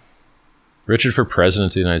 man. Richard for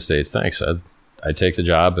president of the United States. Thanks. I'd take the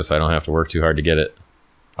job if I don't have to work too hard to get it.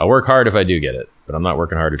 I'll work hard if I do get it, but I'm not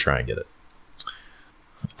working hard to try and get it.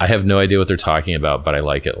 I have no idea what they're talking about, but I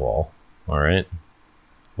like it, lol. All right.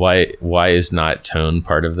 Why is not tone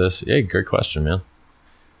part of this? Yeah, great question, man.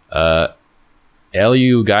 All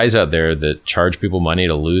you guys out there that charge people money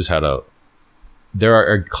to lose how to... There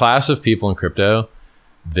are a class of people in crypto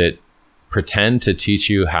that pretend to teach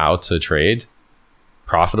you how to trade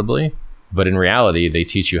profitably, but in reality, they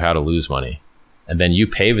teach you how to lose money. And then you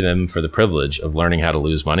pay them for the privilege of learning how to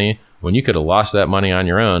lose money when you could have lost that money on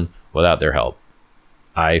your own without their help.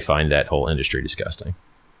 I find that whole industry disgusting.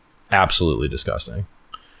 Absolutely disgusting.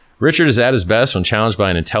 Richard is at his best when challenged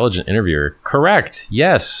by an intelligent interviewer. Correct.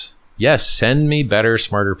 Yes. Yes. Send me better,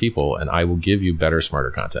 smarter people, and I will give you better,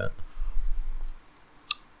 smarter content.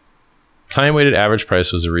 Time-weighted average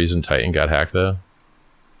price was the reason Titan got hacked, though.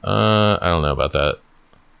 I don't know about that.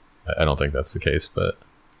 I don't think that's the case, but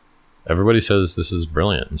everybody says this is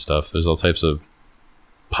brilliant and stuff. There's all types of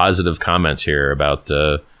positive comments here about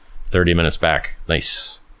 30 minutes back.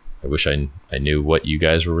 Nice. I wish I knew what you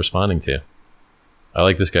guys were responding to. I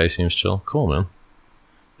like this guy. Seems chill. Cool, man.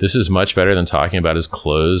 This is much better than talking about his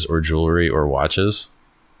clothes or jewelry or watches.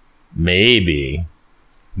 Maybe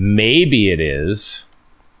it is.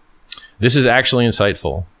 This is actually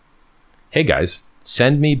insightful. Hey guys,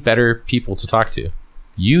 send me better people to talk to.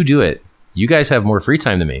 You do it. You guys have more free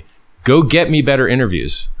time than me. Go get me better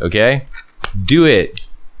interviews, okay? Do it.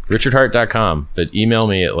 richardhart.com, but email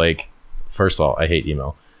me at first of all, I hate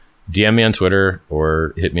email. DM me on Twitter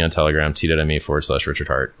or hit me on Telegram,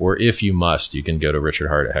 t.me/richardhart. Or if you must, you can go to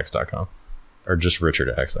richardhart@hex.com or just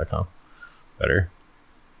richard@hex.com. Better.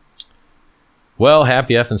 Well,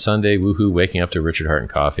 happy effing Sunday. Woohoo, waking up to Richard Hart and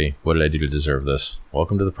coffee. What did I do to deserve this?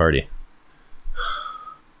 Welcome to the party.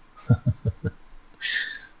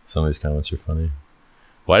 Some of these comments are funny.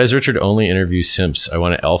 Why does Richard only interview simps? I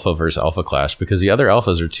want an alpha versus alpha clash because the other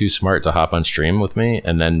alphas are too smart to hop on stream with me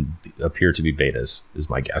and then appear to be betas, is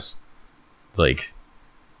my guess. Like,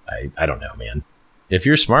 I don't know, man. If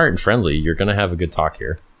you're smart and friendly, you're going to have a good talk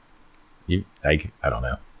here. I don't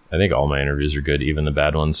know. I think all my interviews are good, even the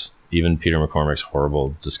bad ones. Even Peter McCormack's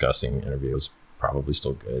horrible, disgusting interview is probably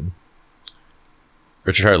still good.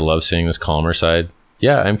 Richard Hart loves seeing this calmer side.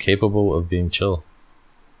 Yeah, I'm capable of being chill.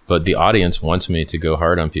 But the audience wants me to go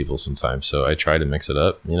hard on people sometimes, so I try to mix it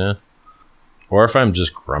up, you know? Or if I'm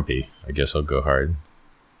just grumpy, I guess I'll go hard.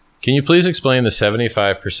 Can you please explain the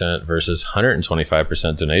 75% versus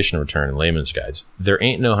 125% donation return in layman's guides? There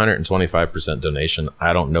ain't no 125% donation.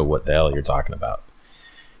 I don't know what the hell you're talking about.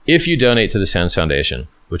 If you donate to the SENS Foundation,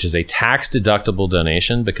 which is a tax-deductible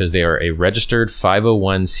donation because they are a registered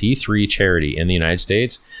 501c3 charity in the United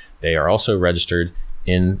States, they are also registered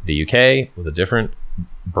in the UK with a different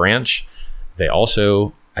branch. They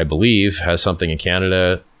also, I believe, has something in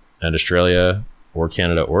Canada and Australia, or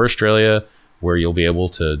Canada or Australia, where you'll be able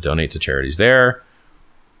to donate to charities there.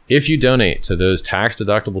 If you donate to those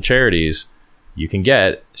tax-deductible charities, you can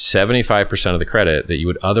get 75% of the credit that you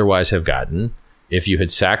would otherwise have gotten if you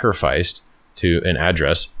had sacrificed to an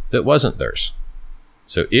address that wasn't theirs.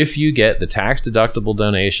 So if you get the tax-deductible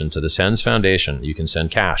donation to the SENS Foundation, you can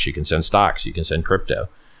send cash, you can send stocks, you can send crypto.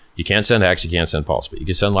 You can't send X, you can't send Pulse, but you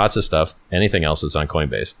can send lots of stuff, anything else that's on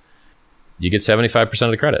Coinbase. You get 75%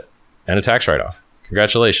 of the credit and a tax write-off.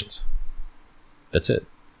 Congratulations. That's it.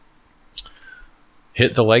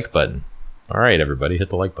 Hit the like button. All right, everybody, hit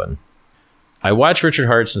the like button. I watched Richard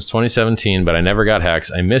Hart since 2017, but I never got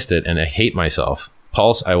Hex. I missed it, and I hate myself.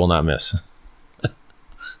 Pulse, I will not miss.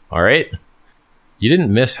 All right? You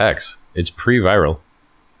didn't miss Hex. It's pre-viral.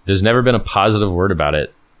 There's never been a positive word about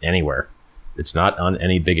it anywhere. It's not on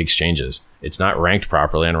any big exchanges. It's not ranked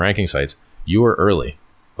properly on ranking sites. You were early.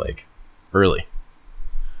 Like, early.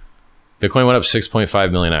 Bitcoin went up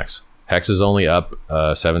 6.5 million X. Hex is only up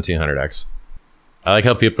 1,700X. I like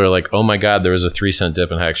how people are like, oh my God, there was a 3-cent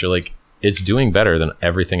dip in Hex. You're like, it's doing better than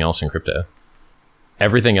everything else in crypto.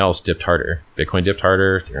 Everything else dipped harder. Bitcoin dipped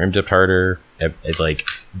harder. Ethereum dipped harder. It like,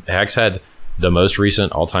 Hex had the most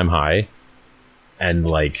recent all-time high, and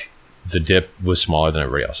like the dip was smaller than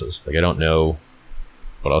everybody else's. Like, I don't know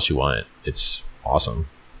what else you want. It's awesome.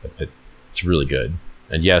 It's really good.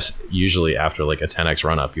 And yes, usually after like a 10x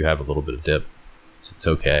run up, you have a little bit of dip. It's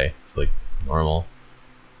okay. It's like normal.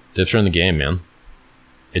 Dips are in the game, man.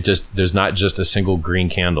 There's not just a single green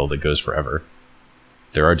candle that goes forever.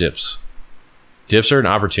 There are dips. Dips are an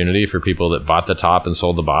opportunity for people that bought the top and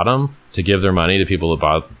sold the bottom to give their money to people that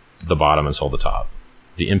bought the bottom and sold the top.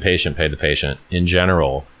 The impatient pay the patient in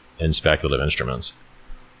general in speculative instruments.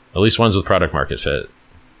 At least ones with product market fit.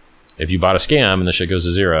 If you bought a scam and the shit goes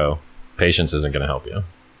to zero, patience isn't going to help you.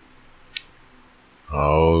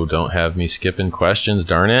 Oh, don't have me skipping questions,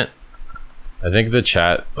 darn it. I think the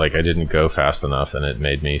chat, like, I didn't go fast enough and it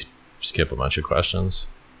made me skip a bunch of questions.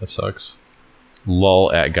 That sucks.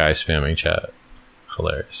 Lol at guy spamming chat.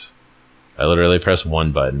 Hilarious. I literally press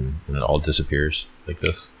one button and it all disappears like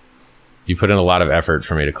this. You put in a lot of effort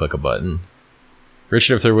for me to click a button.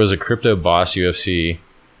 Richard, if there was a crypto boss UFC,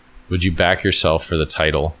 would you back yourself for the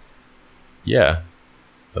title? Yeah,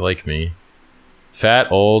 I like me. Fat,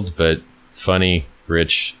 old, but funny,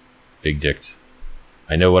 rich, big dicked.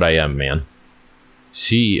 I know what I am, man.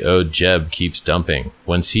 CEO Jeb keeps dumping.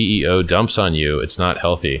 When CEO dumps on you, it's not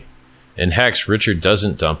healthy. In Hex, Richard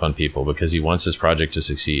doesn't dump on people because he wants his project to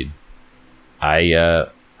succeed. I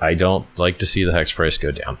don't like to see the Hex price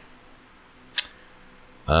go down.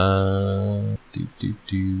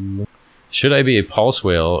 Should I be a Pulse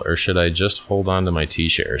whale or should I just hold on to my T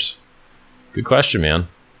shares? Good question, man.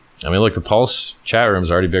 I mean, look, the Pulse chat room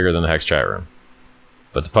is already bigger than the Hex chat room,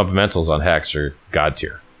 but the fundamentals on Hex are god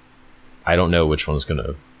tier. I don't know which one's going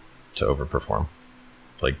to overperform.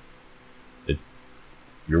 Like,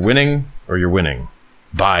 you're winning or you're winning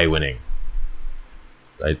by winning.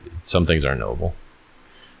 Some things aren't knowable.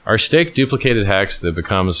 Are staked duplicated Hex that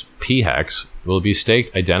becomes P Hex, will it be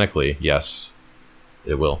staked identically? Yes,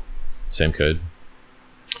 it will. Same code.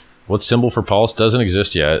 What symbol for Pulse doesn't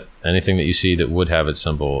exist yet? Anything that you see that would have its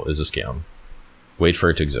symbol is a scam. Wait for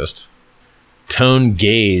it to exist. Tone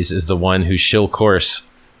Gaze is the one who shill course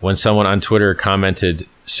when someone on Twitter commented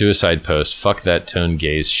suicide post. Fuck that Tone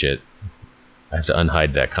Gaze shit. I have to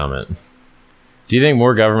unhide that comment. Do you think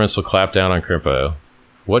more governments will clamp down on crypto?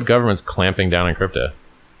 What government's clamping down on crypto?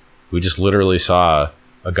 We just literally saw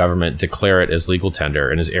a government declare it as legal tender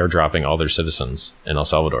and is airdropping all their citizens in El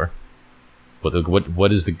Salvador.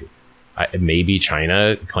 What is the... Maybe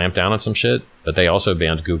China clamped down on some shit, but they also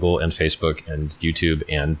banned Google and Facebook and YouTube,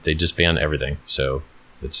 and they just banned everything. So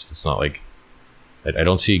it's not like I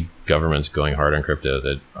don't see governments going hard on crypto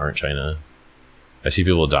that aren't China. I see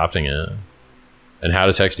people adopting it. And how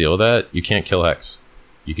does Hex deal with that? You can't kill Hex.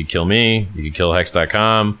 You could kill me. You could kill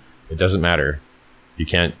Hex.com. It doesn't matter. You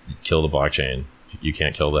can't kill the blockchain. You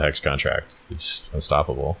can't kill the Hex contract. It's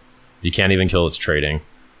unstoppable. You can't even kill its trading.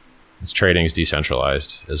 Its trading is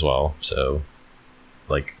decentralized as well. So,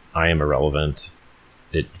 like, I am irrelevant.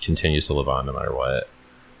 It continues to live on no matter what.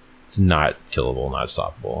 It's not killable, not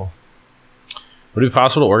stoppable. Would it be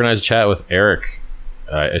possible to organize a chat with Eric?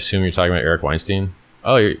 I assume you're talking about Eric Weinstein.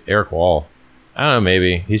 Oh, you're Eric Wall. I don't know,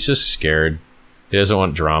 maybe. He's just scared. He doesn't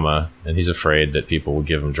want drama, and he's afraid that people will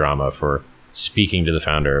give him drama for speaking to the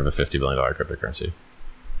founder of a $50 billion cryptocurrency.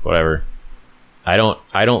 Whatever. I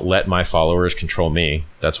don't let my followers control me.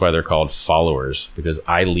 That's why they're called followers, because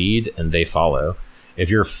I lead and they follow. If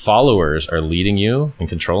your followers are leading you and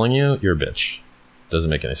controlling you, you're a bitch. Doesn't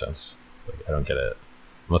make any sense. Like, I don't get it.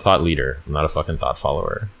 I'm a thought leader. I'm not a fucking thought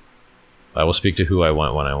follower. I will speak to who I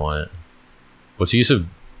want when I want. What's the use of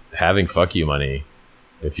having fuck you money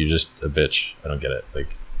if you're just a bitch? I don't get it.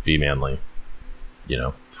 Like, be manly. You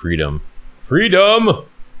know, freedom. Freedom!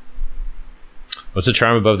 What's the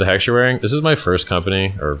charm above the hex you're wearing? This is my first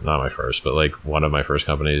company, or not my first, but like one of my first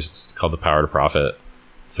companies. It's called The Power to Profit.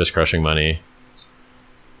 Fist crushing money.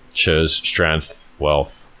 Shows strength,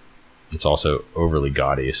 wealth. It's also overly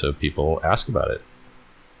gaudy, so people ask about it.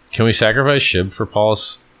 Can we sacrifice SHIB for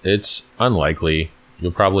Pulse? It's unlikely.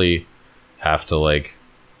 You'll probably have to like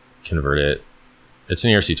convert it. It's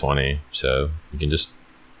an ERC20, so you can just,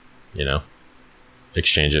 you know,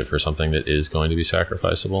 exchange it for something that is going to be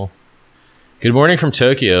sacrificable. Good morning from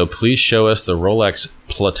Tokyo. Please show us the Rolex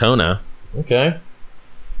Platona. Okay.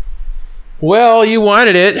 Well, you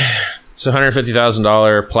wanted it. It's a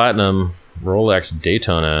 $150,000 platinum Rolex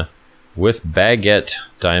Daytona with baguette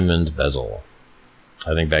diamond bezel.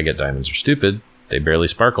 I think baguette diamonds are stupid. They barely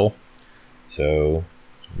sparkle. So,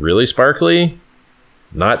 really sparkly?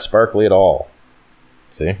 Not sparkly at all.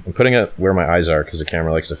 See? I'm putting it where my eyes are because the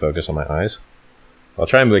camera likes to focus on my eyes. I'll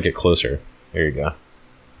try and make it closer. There you go.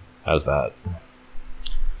 How's that?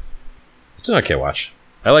 It's an okay watch.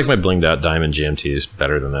 I like my blinged out diamond GMTs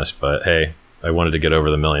better than this, but hey, I wanted to get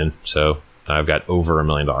over the million, so now I've got over $1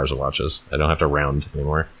 million of watches. I don't have to round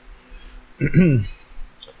anymore.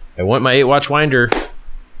 I want my 8-watch winder.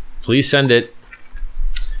 Please send it.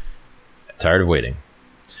 Tired of waiting.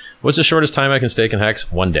 What's the shortest time I can stake in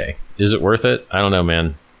Hex? 1 day. Is it worth it? I don't know,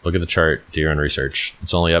 man. Look at the chart. Do your own research.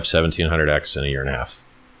 It's only up 1,700x in a year and a half.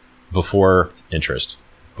 Before interest.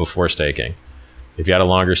 Before staking. If you had a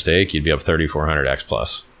longer stake, you'd be up 3,400x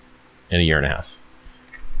plus in a year and a half.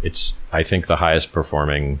 It's, I think, the highest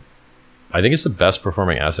performing... I think it's the best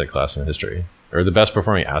performing asset class in history. Or the best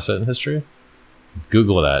performing asset in history.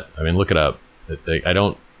 Google that. I mean, look it up. I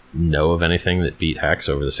don't know of anything that beat Hex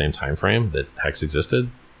over the same time frame that Hex existed.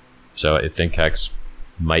 So I think Hex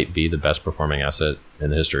might be the best performing asset in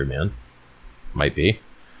the history, man. Might be.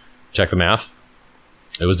 Check the math.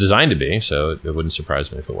 It was designed to be, so it wouldn't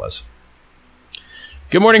surprise me if it was.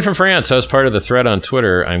 Good morning from France. I was part of the thread on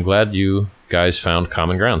Twitter. I'm glad you guys found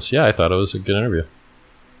common grounds. Yeah, I thought it was a good interview.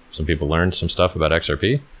 Some people learned some stuff about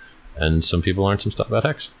XRP, and some people learned some stuff about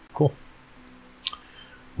Hex. Cool.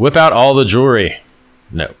 Whip out all the jewelry.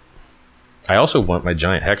 No. I also want my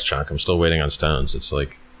giant Hex chunk. I'm still waiting on stones. It's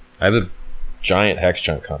like, I have a giant Hex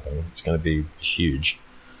chunk company. It's going to be huge.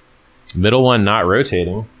 Middle one not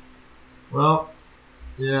rotating. Well,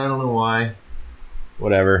 yeah, I don't know why.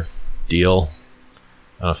 Whatever. Deal.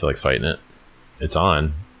 I don't feel like fighting it. It's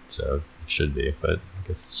on, so it should be, but I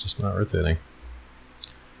guess it's just not rotating.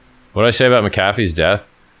 What did I say about McAfee's death?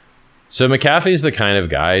 So McAfee's the kind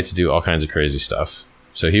of guy to do all kinds of crazy stuff.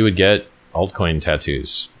 So he would get altcoin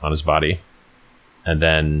tattoos on his body and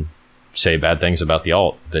then say bad things about the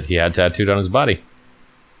alt that he had tattooed on his body.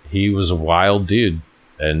 He was a wild dude,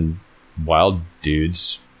 and wild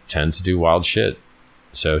dudes tend to do wild shit.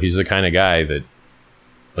 So he's the kind of guy that,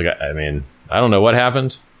 like, I mean, I don't know what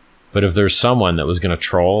happened, but if there's someone that was going to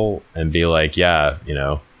troll and be like, yeah, you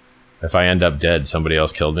know, if I end up dead, somebody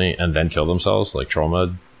else killed me and then killed themselves, like troll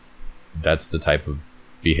mode, that's the type of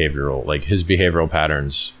behavioral, like his behavioral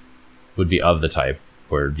patterns would be of the type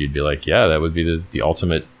where you'd be like, yeah, that would be the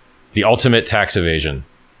ultimate tax evasion.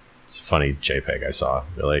 It's a funny JPEG I saw.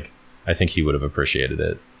 Like, I think he would have appreciated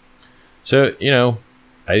it. So, you know,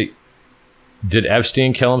 did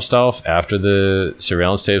Epstein kill himself after the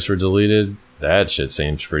surveillance tapes were deleted? That shit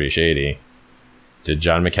seems pretty shady. Did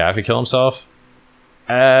John McAfee kill himself?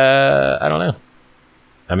 I don't know.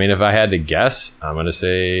 I mean, if I had to guess, I'm going to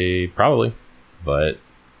say probably, but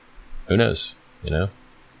who knows? You know,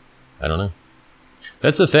 I don't know.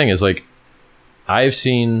 That's the thing is like,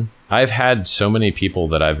 I've had so many people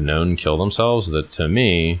that I've known kill themselves that to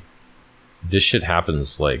me, this shit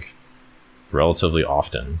happens like relatively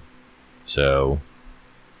often. So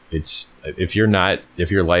if your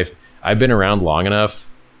life, I've been around long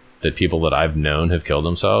enough that people that I've known have killed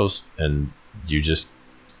themselves, and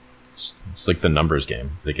it's like the numbers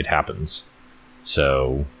game. Like it happens.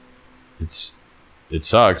 So it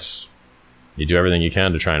sucks. You do everything you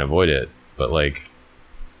can to try and avoid it, but like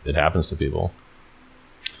it happens to people.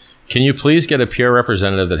 Can you please get a PR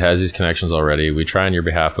representative that has these connections already? We try on your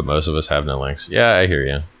behalf, but most of us have no links. Yeah, I hear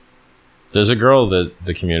you. There's a girl that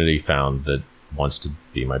the community found that wants to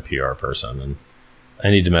be my PR person, and I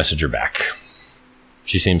need to message her back.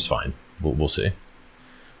 She seems fine. We'll see.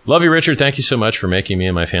 Love you, Richard. Thank you so much for making me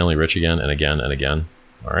and my family rich again and again and again.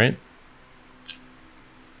 All right.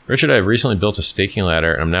 Richard, I've recently built a staking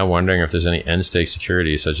ladder, and I'm now wondering if there's any end stake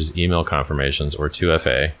security such as email confirmations or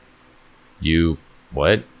 2FA. You,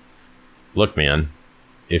 what? Look, man,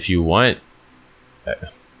 if you want,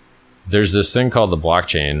 there's this thing called the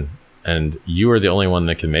blockchain, and you are the only one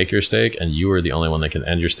that can make your stake, and you are the only one that can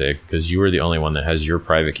end your stake because you are the only one that has your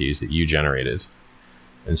private keys that you generated.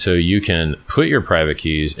 And so you can put your private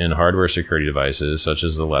keys in hardware security devices such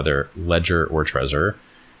as the Ledger or Trezor.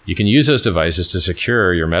 You can use those devices to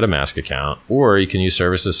secure your MetaMask account, or you can use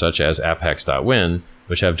services such as AppHex.Win,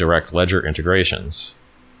 which have direct Ledger integrations.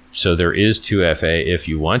 So there is 2FA if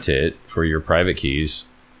you want it for your private keys.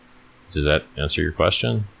 Does that answer your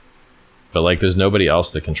question? But like, there's nobody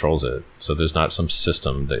else that controls it. So there's not some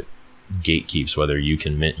system that gatekeeps whether you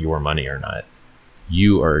can mint your money or not.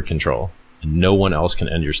 You are in control. No one else can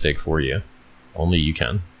end your stake for you. Only you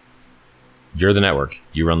can. You're the network.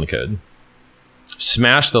 You run the code.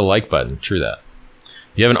 Smash the like button. True that.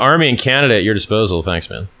 You have an army in Canada at your disposal. Thanks,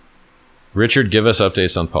 man. Richard, give us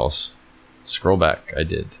updates on Pulse. Scroll back. I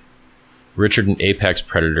did. Richard, an apex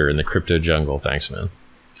predator in the crypto jungle. Thanks, man.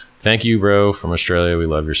 Thank you, bro, from Australia. We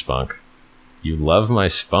love your spunk. You love my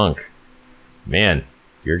spunk. Man,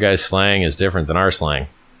 your guys' slang is different than our slang.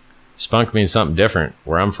 Spunk means something different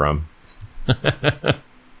where I'm from.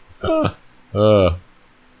 I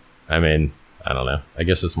mean, I don't know. I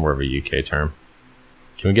guess it's more of a UK term.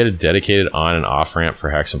 Can we get a dedicated on and off ramp for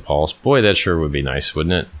Hex and Pulse? Boy, that sure would be nice,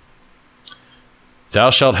 wouldn't it? Thou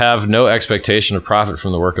shalt have no expectation of profit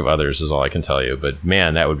from the work of others is all I can tell you. But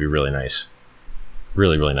man, that would be really nice.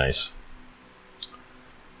 Really, really nice.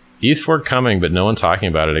 ETH fork coming, but no one talking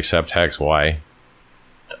about it except Hex. Why?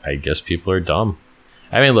 I guess people are dumb.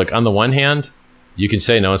 I mean, look, on the one hand, you can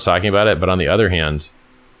say no one's talking about it, but on the other hand,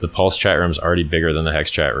 the Pulse chat room is already bigger than the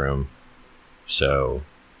Hex chat room. So,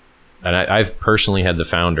 and I've personally had the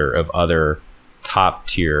founder of other top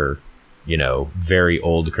tier, very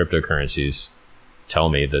old cryptocurrencies tell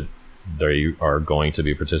me that they are going to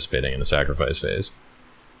be participating in the sacrifice phase.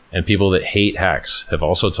 And people that hate Hex have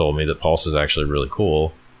also told me that Pulse is actually really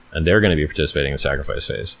cool, and they're going to be participating in the sacrifice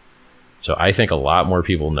phase. So I think a lot more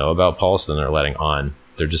people know about Pulse than they're letting on.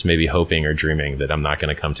 They're just maybe hoping or dreaming that I'm not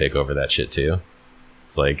going to come take over that shit too.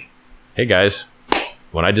 It's like, hey guys,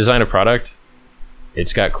 when I design a product,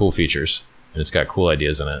 it's got cool features and it's got cool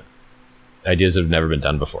ideas in it. Ideas that have never been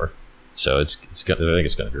done before. So I think it's going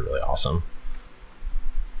to be really awesome.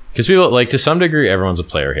 Because people, like, to some degree, everyone's a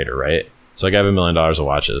player hater, right? It's like I have $1 million of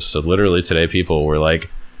watches. So literally today, people were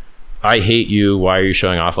like, I hate you. Why are you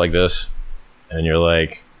showing off like this? And you're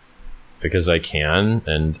like, because I can,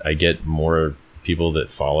 and I get more people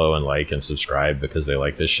that follow and like and subscribe because they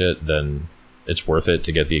like this shit, then it's worth it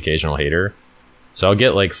to get the occasional hater. So I'll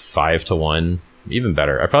get like 5 to 1, even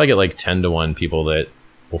better. I probably get like 10 to 1 people that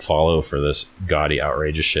will follow for this gaudy,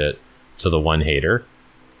 outrageous shit to the one hater.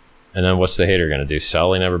 And then what's the hater going to do?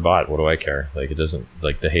 Sell? He never bought. What do I care? Like, it doesn't,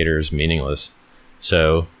 like, the hater is meaningless.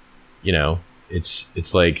 So,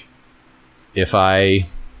 it's like, if I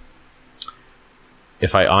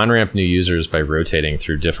on-ramp new users by rotating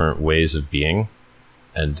through different ways of being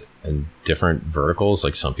and different verticals,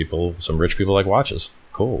 like some rich people like watches.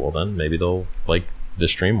 Cool. Well, then maybe they'll like the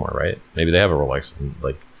stream more, right? Maybe they have a Rolex and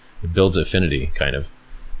like it builds affinity kind of.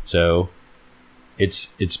 So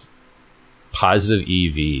it's positive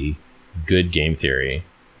EV, good game theory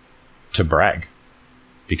to brag,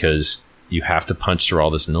 because you have to punch through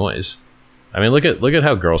all this noise. I mean, look at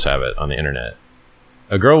how girls have it on the internet.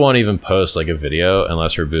 A girl won't even post like a video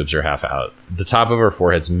unless her boobs are half out. The top of her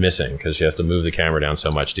forehead's missing because she has to move the camera down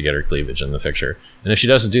so much to get her cleavage in the picture. And if she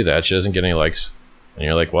doesn't do that, she doesn't get any likes. And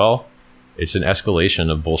you're like, well, it's an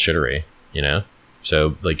escalation of bullshittery,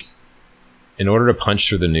 So like, in order to punch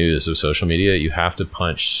through the news of social media, you have to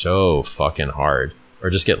punch so fucking hard or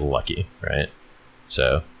just get lucky, right?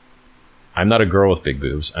 So I'm not a girl with big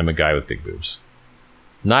boobs. I'm a guy with big boobs.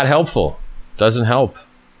 Not helpful. Doesn't help.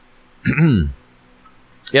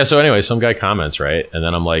 Yeah, so anyway, some guy comments, right? And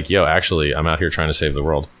then I'm like, yo, actually, I'm out here trying to save the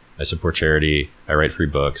world. I support charity. I write free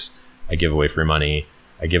books. I give away free money.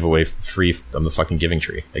 I give away free... I'm the fucking giving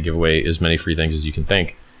tree. I give away as many free things as you can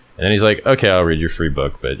think. And then he's like, okay, I'll read your free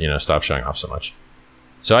book, but, you know, stop showing off so much.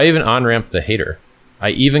 So I even on-ramped the hater.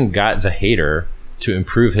 I even got the hater to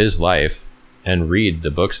improve his life and read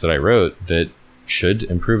the books that I wrote that should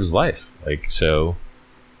improve his life. Like, so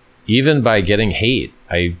even by getting hate,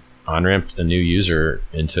 I on-ramped a new user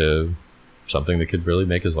into something that could really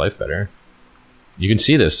make his life better. You can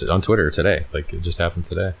see this on Twitter today. Like, it just happened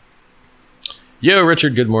today. Yo,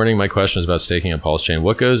 Richard, good morning. My question is about staking on Pulse Chain.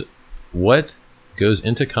 What goes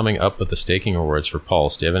into coming up with the staking rewards for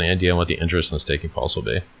Pulse? Do you have any idea on what the interest in staking Pulse will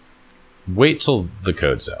be? Wait till the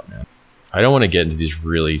code's out, man. I don't want to get into these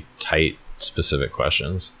really tight, specific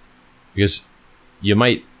questions because you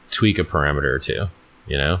might tweak a parameter or two,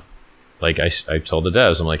 you know? Like I told the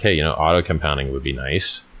devs, I'm like, hey, you know, auto compounding would be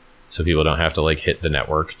nice so people don't have to like hit the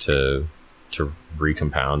network to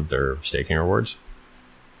recompound their staking rewards.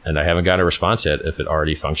 And I haven't got a response yet if it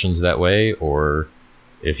already functions that way or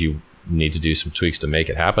if you need to do some tweaks to make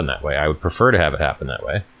it happen that way. I would prefer to have it happen that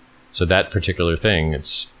way. So that particular thing,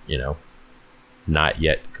 it's, you know, not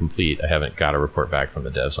yet complete. I haven't got a report back from the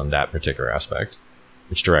devs on that particular aspect,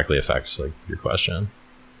 which directly affects like your question.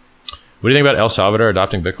 What do you think about El Salvador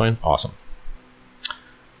adopting Bitcoin? Awesome.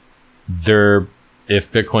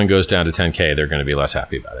 If Bitcoin goes down to 10K, they're going to be less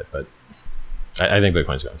happy about it. But I think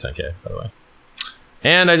Bitcoin's going to 10K, by the way.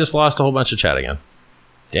 And I just lost a whole bunch of chat again.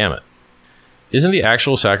 Damn it. Isn't the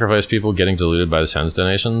actual sacrifice people getting diluted by the Sens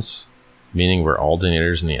donations? Meaning we're all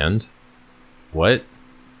donators in the end? What?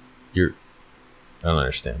 I don't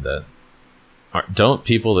understand that. Don't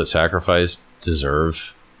people that sacrifice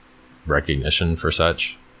deserve recognition for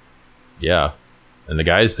such? Yeah. And the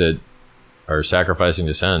guys that are sacrificing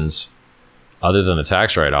to Sens, other than the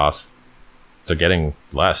tax write-off, they're getting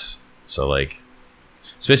less. So like,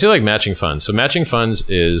 it's basically like matching funds. So matching funds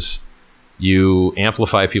is you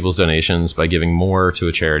amplify people's donations by giving more to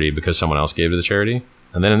a charity because someone else gave to the charity.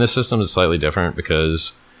 And then in this system, it's slightly different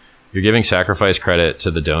because you're giving sacrifice credit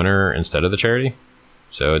to the donor instead of the charity.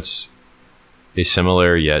 So it's a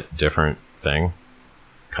similar yet different thing,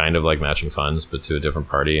 kind of like matching funds, but to a different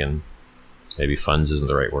party. And maybe funds isn't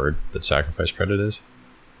the right word, but sacrifice credit is.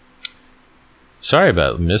 Sorry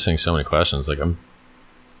about missing so many questions. Like I'm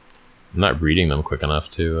not reading them quick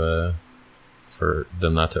enough to for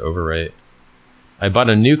them not to overwrite. I bought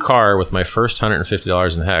a new car with my first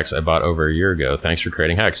 $150 in Hex I bought over a year ago. Thanks for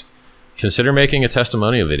creating Hex. Consider making a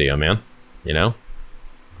testimonial video, man. You know?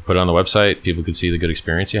 Put it on the website. People could see the good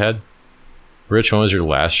experience you had. Rich, when was your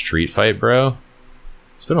last street fight, bro?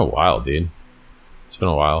 It's been a while, dude. It's been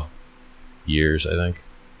a while. Years, I think.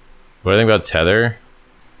 What do I think about Tether?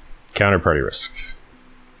 Counterparty risk.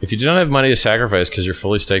 If you don't have money to sacrifice because you're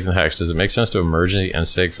fully staked in Hex, does it make sense to emergency end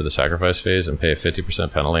stake for the sacrifice phase and pay a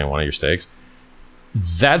 50% penalty on one of your stakes?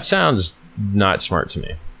 That sounds not smart to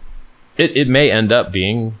me. It may end up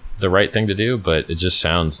being the right thing to do, but it just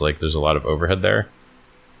sounds like there's a lot of overhead there.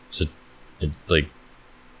 So,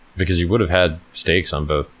 because you would have had stakes on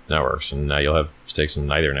both networks, and now you'll have stakes in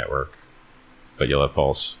neither network, but you'll have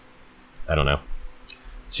Pulse. I don't know.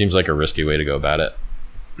 Seems like a risky way to go about it.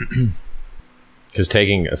 Because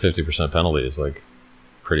taking a 50% penalty is like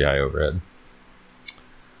pretty high overhead.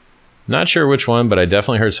 Not sure which one, but I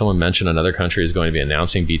definitely heard someone mention another country is going to be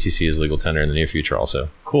announcing BTC as legal tender in the near future also.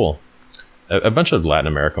 Cool. A bunch of Latin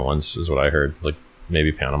American ones is what I heard, like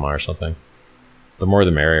maybe Panama or something. The more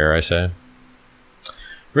the merrier, I say.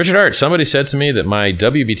 Richard Hart, somebody said to me that my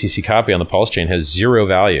WBTC copy on the Pulse chain has 0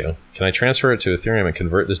 value. Can I transfer it to Ethereum and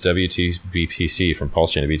convert this WBTC from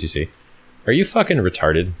Pulse chain to BTC? Are you fucking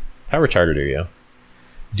retarded? How retarded are you?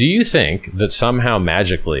 Do you think that somehow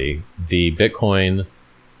magically the Bitcoin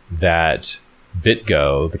that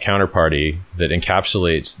BitGo, the counterparty that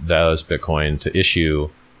encapsulates those Bitcoin to issue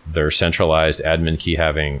their centralized admin key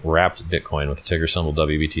having wrapped Bitcoin with the ticker symbol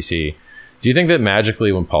WBTC, do you think that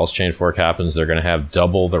magically when Pulse Chain Fork happens, they're going to have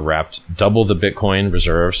double the Bitcoin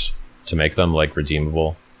reserves to make them like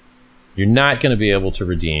redeemable? You're not going to be able to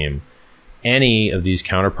redeem any of these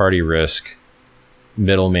counterparty risk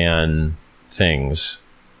middleman things.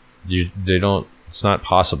 It's not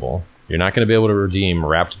possible. You're not going to be able to redeem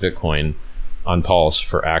wrapped Bitcoin on Pulse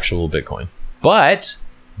for actual Bitcoin. But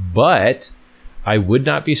I would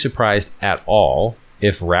not be surprised at all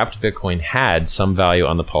if wrapped Bitcoin had some value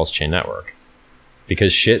on the Pulse chain network.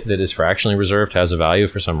 because shit that is fractionally reserved has a value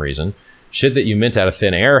for some reason. Shit that you mint out of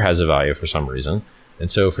thin air has a value for some reason. And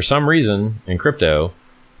so for some reason in crypto,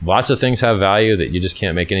 lots of things have value that you just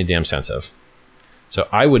can't make any damn sense of. So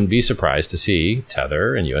I wouldn't be surprised to see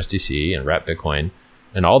Tether and USDC and Wrapped Bitcoin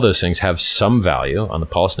and all those things have some value on the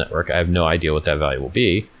Pulse network. I have no idea what that value will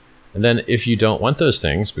be. And then if you don't want those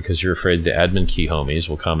things because you're afraid the admin key homies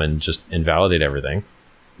will come and just invalidate everything,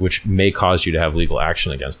 which may cause you to have legal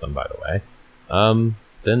action against them, by the way,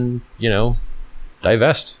 then, you know,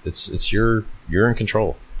 divest. It's you're in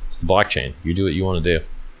control. It's the blockchain. You do what you want to do.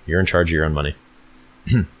 You're in charge of your own money.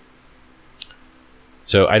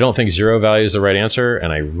 So I don't think zero value is the right answer.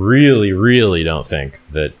 And I really, really don't think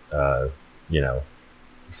that, you know,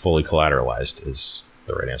 fully collateralized is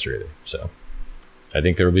the right answer either. So I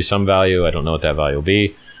think there will be some value. I don't know what that value will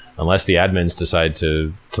be unless the admins decide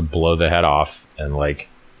to blow the head off and like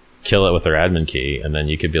kill it with their admin key. And then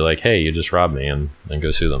you could be like, hey, you just robbed me, and then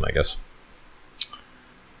go sue them, I guess.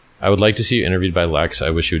 I would like to see you interviewed by Lex.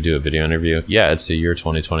 I wish you would do a video interview. Yeah, it's the year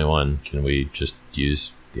 2021. Can we just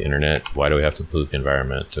use the internet? Why do we have to pollute the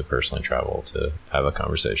environment to personally travel to have a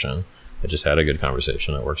conversation? I just had a good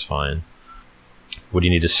conversation. It works fine. What do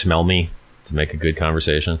you need to smell me to make a good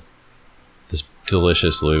conversation? This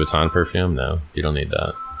delicious Louis Vuitton perfume? No, you don't need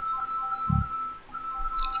that.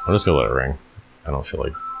 I'm just gonna let it ring. I don't feel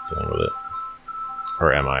like dealing with it.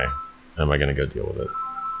 Or am I? Am I gonna go deal with it?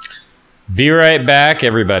 Be right back,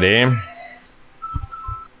 everybody.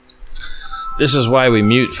 This is why we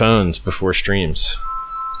mute phones before streams.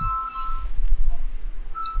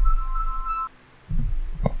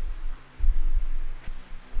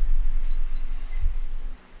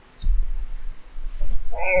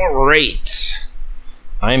 All right.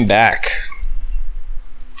 I'm back.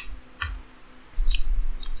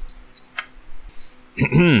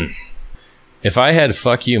 If I had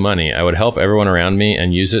fuck you money, I would help everyone around me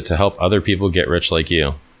and use it to help other people get rich like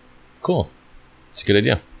you. Cool. It's a good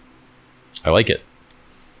idea. I like it.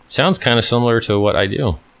 Sounds kind of similar to what I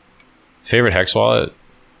do. Favorite hex wallet?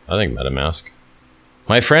 I think MetaMask.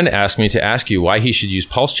 My friend asked me to ask you why he should use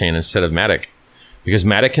Pulse Chain instead of Matic. Because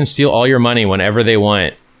Matic can steal all your money whenever they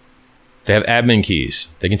want. They have admin keys.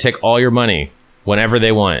 They can take all your money whenever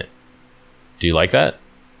they want. Do you like that?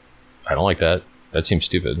 I don't like that. That seems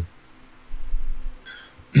stupid.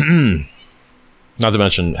 Not to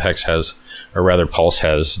mention Hex has, or rather Pulse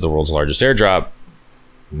has, the world's largest airdrop.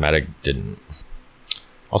 Matic didn't.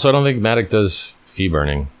 Also, I don't think Matic does fee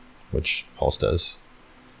burning, which Pulse does.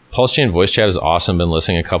 Pulse Chain voice chat is awesome. Been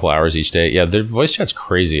listening a couple hours each day. Yeah, their voice chat's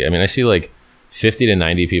crazy. I mean, I see like 50 to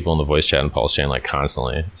 90 people in the voice chat in Pulse Chain like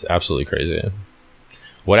constantly. It's absolutely crazy.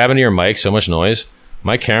 What happened to your mic? So much noise.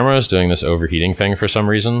 My camera is doing this overheating thing for some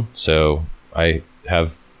reason, so I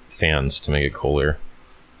have fans to make it cooler.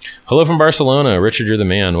 Hello from Barcelona. Richard, you're the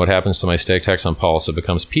man. What happens to my staked hex on Pulse? It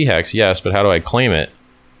becomes P-Hex. Yes, but how do I claim it?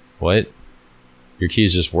 What? Your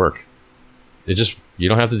keys just work. You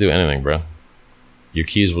don't have to do anything, bro. Your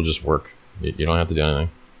keys will just work. You don't have to do anything.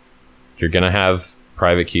 You're going to have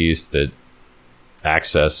private keys that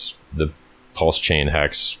access the Pulse Chain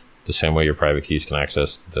hex the same way your private keys can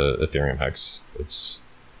access the Ethereum hex. It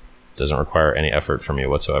doesn't require any effort from you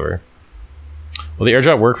whatsoever. Will the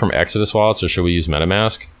airdrop work from Exodus wallets, or should we use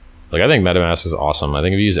MetaMask? Like, I think MetaMask is awesome. I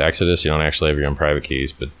think if you use Exodus, you don't actually have your own private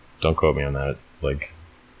keys, but don't quote me on that. Like,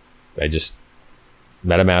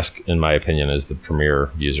 MetaMask, in my opinion, is the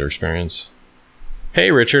premier user experience.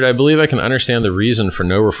 Hey, Richard, I believe I can understand the reason for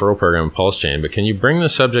no referral program in Pulse Chain, but can you bring the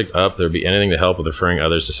subject up? There would be anything to help with referring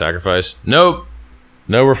others to sacrifice? Nope.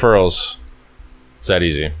 No referrals. It's that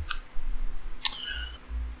easy.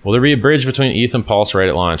 Will there be a bridge between ETH and Pulse right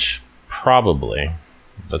at launch? Probably.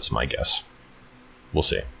 That's my guess. We'll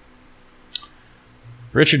see.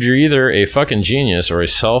 Richard, you're either a fucking genius or a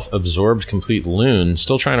self-absorbed complete loon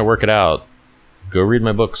still trying to work it out. Go read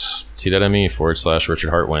my books, t.me/Richard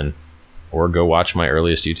Hartwin, or go watch my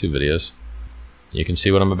earliest YouTube videos. You can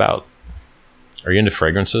see what I'm about. Are you into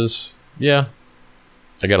fragrances? Yeah.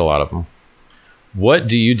 I got a lot of them. What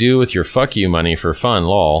do you do with your fuck you money for fun,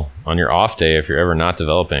 lol, on your off day if you're ever not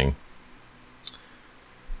developing?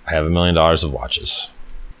 I have $1 million of watches.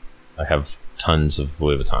 I have tons of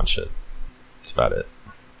Louis Vuitton shit. That's about it.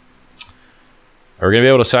 Are we going to be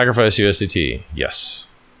able to sacrifice USDT? Yes.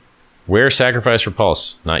 Where sacrifice for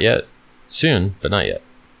Pulse? Not yet. Soon, but not yet.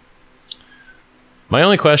 My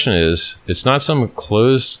only question is, it's not some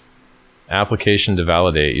closed application to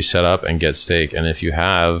validate. You set up and get stake, and if you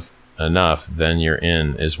have enough, then you're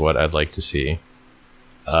in, is what I'd like to see.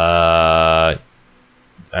 I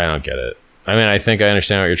don't get it. I mean, I think I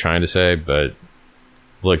understand what you're trying to say, but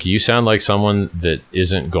look, you sound like someone that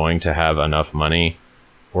isn't going to have enough money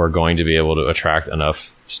or going to be able to attract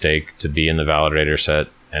enough stake to be in the validator set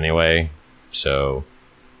anyway. So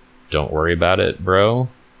don't worry about it, bro,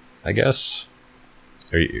 I guess.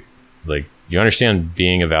 You understand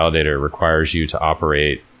being a validator requires you to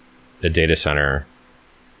operate a data center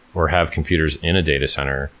or have computers in a data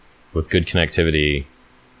center with good connectivity,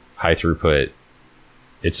 high throughput.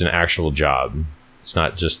 It's an actual job. It's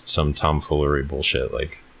not just some tomfoolery bullshit.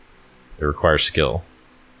 Like, it requires skill.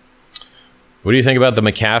 What do you think about the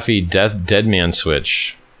McAfee dead man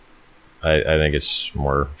switch? I think it's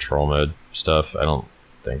more troll mode stuff. I don't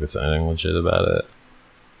think there's anything legit about it.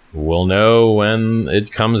 We'll know when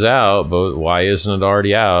it comes out, but why isn't it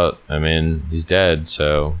already out? I mean, he's dead,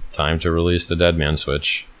 so time to release the dead man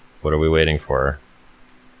switch. What are we waiting for?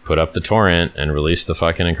 Put up the torrent and release the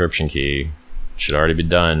fucking encryption key. Should already be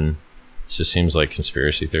done. It just seems like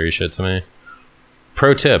conspiracy theory shit to me.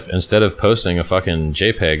 Pro tip, instead of posting a fucking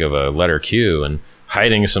JPEG of a letter Q and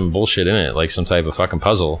hiding some bullshit in it, like some type of fucking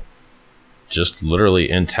puzzle, just literally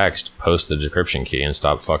in text post the decryption key and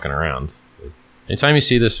stop fucking around. Anytime you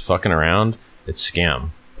see this fucking around, it's scam.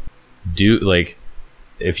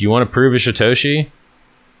 If you want to prove a Satoshi,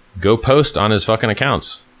 go post on his fucking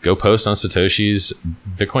accounts. Go post on Satoshi's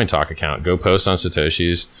Bitcoin Talk account. Go post on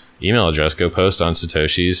Satoshi's email address. Go post on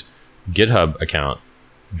Satoshi's GitHub account.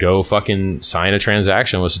 Go fucking sign a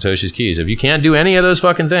transaction with Satoshi's keys. If you can't do any of those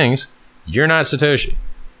fucking things, you're not Satoshi.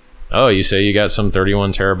 Oh, you say you got some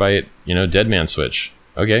 31 terabyte, dead man switch.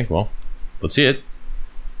 Okay, well, let's see it.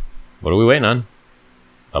 What are we waiting on?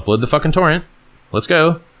 Upload the fucking torrent. Let's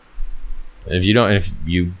go. If you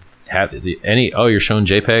have you're showing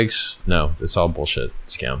JPEGs? No, it's all bullshit.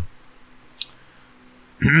 Scam.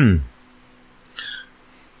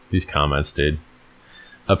 These comments, dude.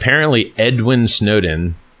 Apparently, Edwin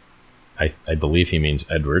Snowden, I believe he means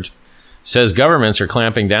Edward, says governments are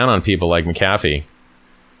clamping down on people like McAfee.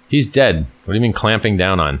 He's dead. What do you mean clamping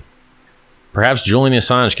down on? Perhaps Julian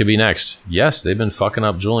Assange could be next. Yes, they've been fucking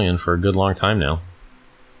up Julian for a good long time now.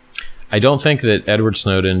 I don't think that Edward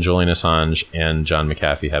Snowden, Julian Assange, and John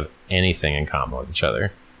McAfee have anything in common with each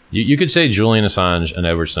other. You could say Julian Assange and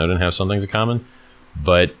Edward Snowden have some things in common,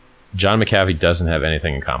 but John McAfee doesn't have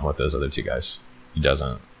anything in common with those other two guys. He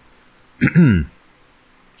doesn't.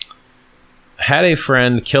 Had a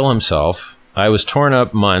friend kill himself. I was torn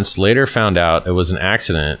up months, later found out it was an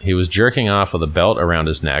accident. He was jerking off with a belt around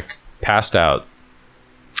his neck, passed out.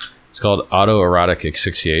 It's called autoerotic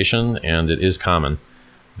asphyxiation, and it is common.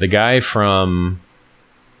 The guy from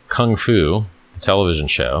Kung Fu, the television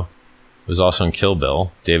show, was also in Kill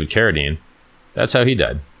Bill, David Carradine. That's how he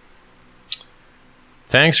died.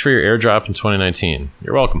 Thanks for your airdrop in 2019.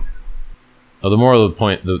 You're welcome. Oh, the moral of the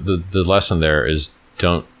point, the lesson there is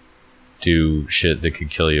don't do shit that could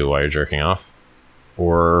kill you while you're jerking off,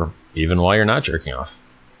 or even while you're not jerking off.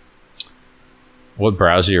 What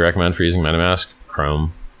browser do you recommend for using MetaMask?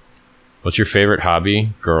 Chrome. What's your favorite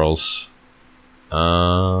hobby? Girls.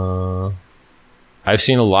 I've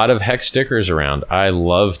seen a lot of hex stickers around. I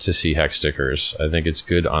love to see hex stickers. I think it's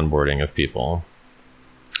good onboarding of people.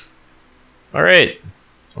 All right.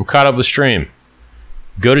 I'm caught up with stream.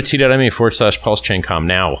 Go to t.me/pulsechaincom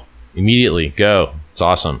now. Immediately. Go. It's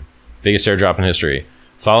awesome. Biggest airdrop in history.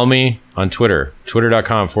 Follow me on Twitter.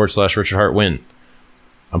 Twitter.com/RichardHartWin.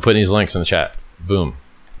 I'm putting these links in the chat. Boom.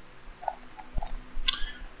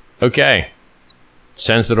 Okay.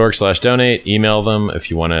 Sens.org/donate. Email them if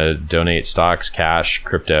you want to donate stocks, cash,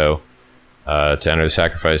 crypto to enter the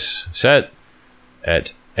sacrifice set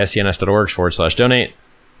at sens.org/donate.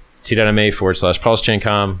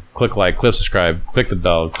 t.me/pulsechaincom. Click like, click subscribe, click the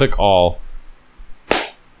bell, click all.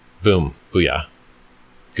 Boom. Booyah.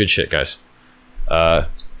 Good shit, guys.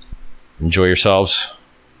 Enjoy yourselves.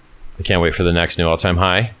 I can't wait for the next new all-time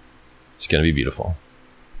high. It's going to be beautiful.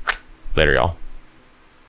 Later, y'all.